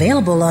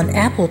 available on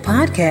Apple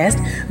Podcast,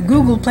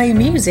 Google Play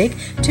Music,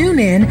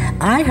 TuneIn,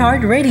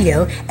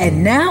 iHeartRadio,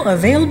 and now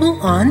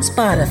available on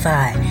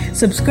Spotify.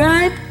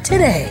 Subscribe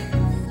today.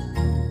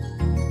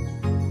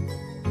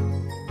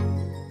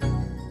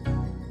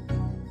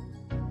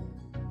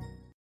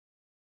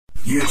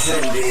 You're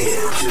tuned in to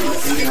the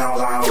Thinking Out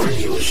Loud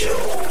radio show.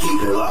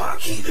 Keep it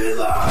locked, keep it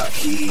locked,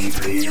 keep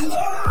it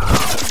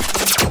locked.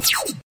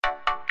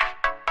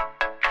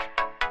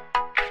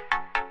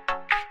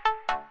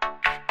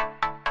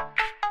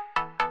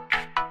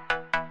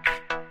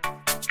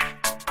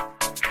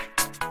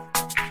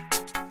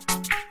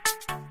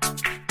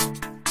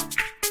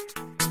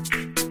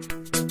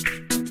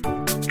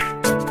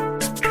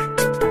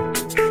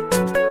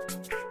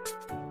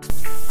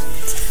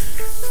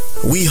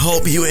 We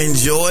hope you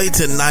enjoyed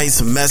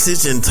tonight's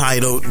message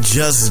entitled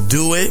Just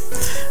Do It.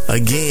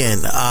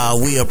 Again,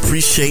 we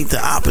appreciate the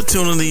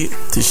opportunity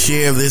to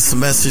share this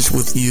message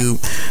with you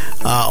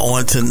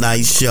on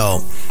tonight's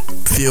show.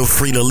 Feel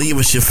free to leave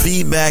us your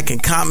feedback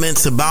and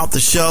comments about the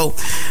show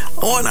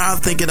on our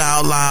Thinking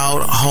Out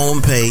Loud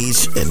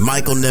homepage at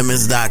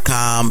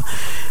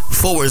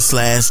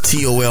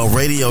michaelnimmons.com/TOL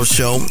radio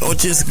show, or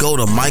just go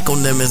to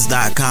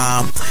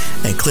michaelnimmons.com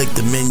and click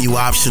the menu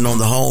option on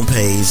the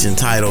homepage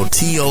entitled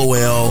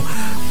TOL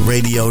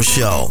radio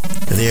show.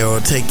 There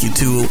will take you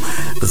to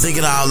the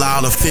Thinking Out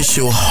Loud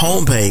official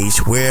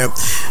homepage where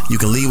you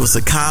can leave us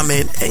a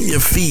comment and your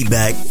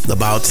feedback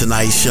about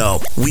tonight's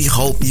show. We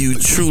hope you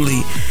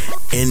truly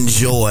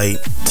enjoy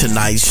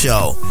tonight's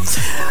show.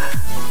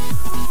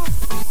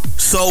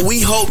 So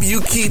we hope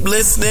you keep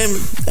listening,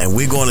 and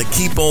we're going to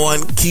keep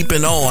on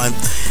keeping on.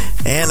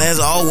 And as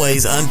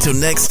always, until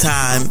next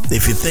time,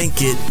 if you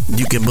think it,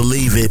 you can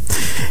believe it.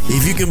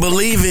 If you can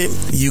believe it,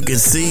 you can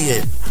see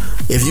it.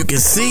 If you can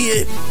see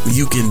it,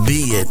 you can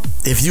be it.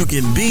 If you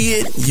can be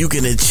it, you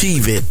can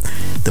achieve it.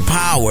 The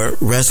power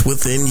rests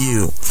within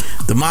you.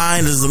 The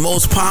mind is the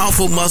most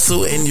powerful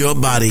muscle in your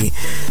body.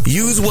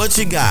 Use what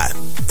you got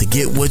to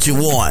get what you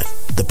want.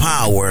 The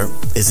power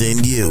is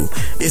in you.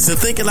 It's the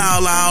Thinking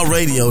Out Loud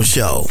radio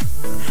show.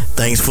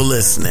 Thanks for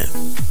listening.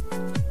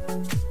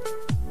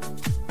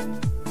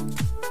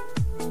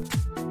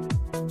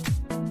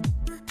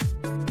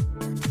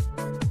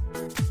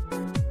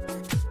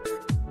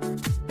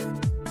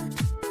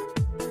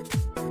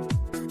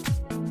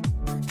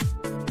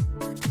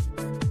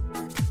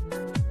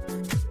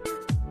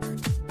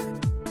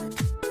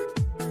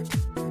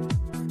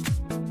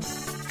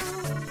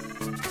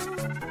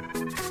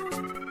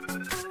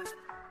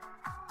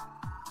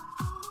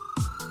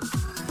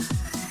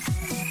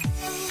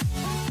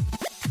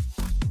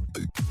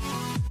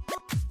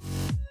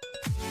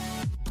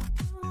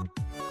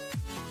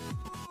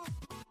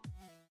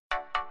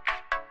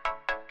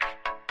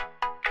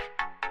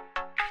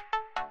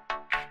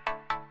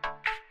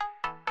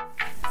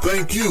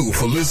 Thank you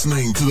for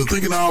listening to the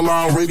Thinking Out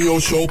Loud Radio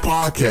Show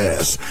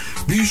podcast.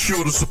 Be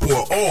sure to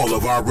support all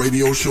of our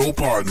radio show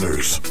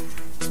partners.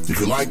 If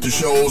you like the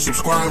show,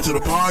 subscribe to the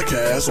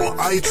podcast on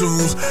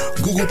iTunes,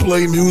 Google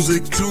Play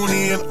Music,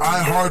 TuneIn,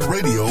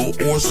 iHeartRadio,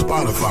 or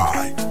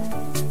Spotify.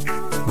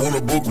 Want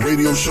to book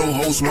radio show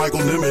host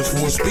Michael Nimmons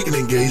for a speaking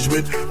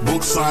engagement,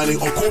 book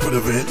signing, or corporate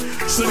event?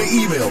 Send an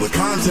email to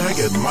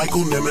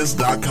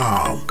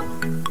contact@michaelnimmons.com.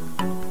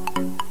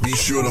 Be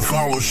sure to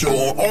follow the show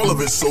on all of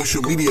its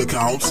social media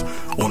accounts,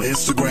 on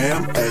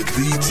Instagram at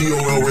The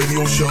TOL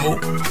Radio Show,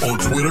 on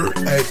Twitter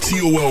at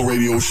TOL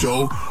Radio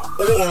Show,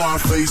 or on our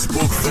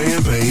Facebook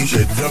fan page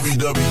at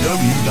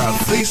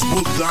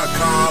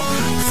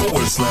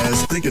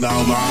www.facebook.com/Thinking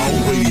Out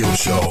Loud Radio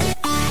Show.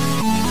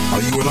 Are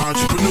you an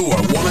entrepreneur?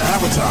 Want to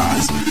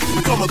advertise?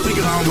 Become a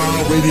Thinking Out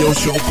Loud Radio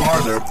Show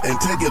partner and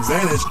take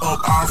advantage of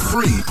our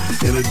free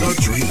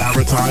introductory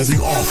advertising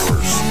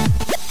offers.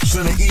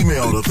 Send an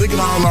email to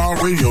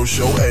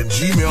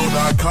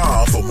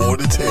thinkingoutloudradioshow@gmail.com for more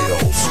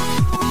details.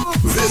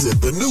 Visit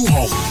the new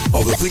home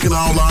of the Thinking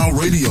Out Loud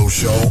Radio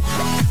Show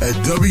at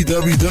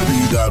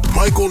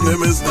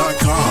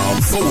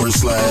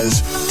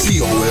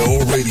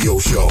www.michaelnimmons.com/TOL Radio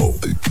Show.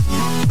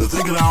 The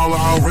Thinking Out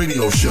Loud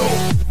Radio Show,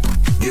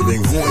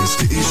 giving voice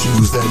to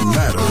issues that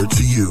matter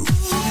to you.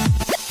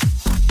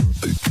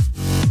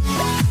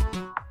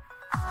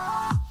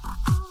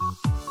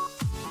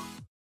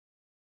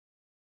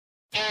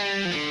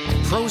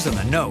 Pros in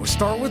the know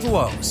start with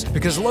Lowe's,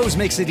 because Lowe's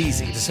makes it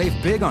easy to save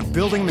big on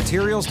building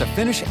materials to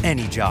finish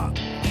any job.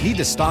 Need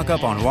to stock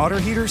up on water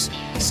heaters?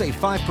 Save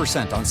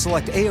 5% on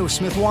select A.O.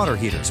 Smith water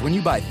heaters when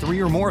you buy 3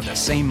 or more of the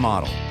same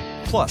model.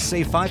 Plus,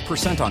 save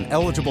 5% on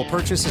eligible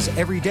purchases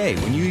every day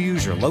when you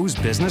use your Lowe's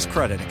Business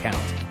Credit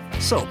account.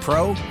 So,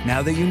 Pro,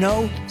 now that you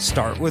know,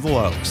 start with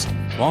Lowe's.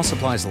 While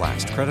supplies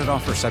last, credit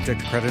offer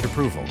subject to credit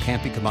approval.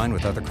 Can't be combined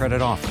with other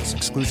credit offers.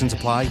 Exclusions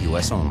apply,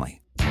 U.S. only.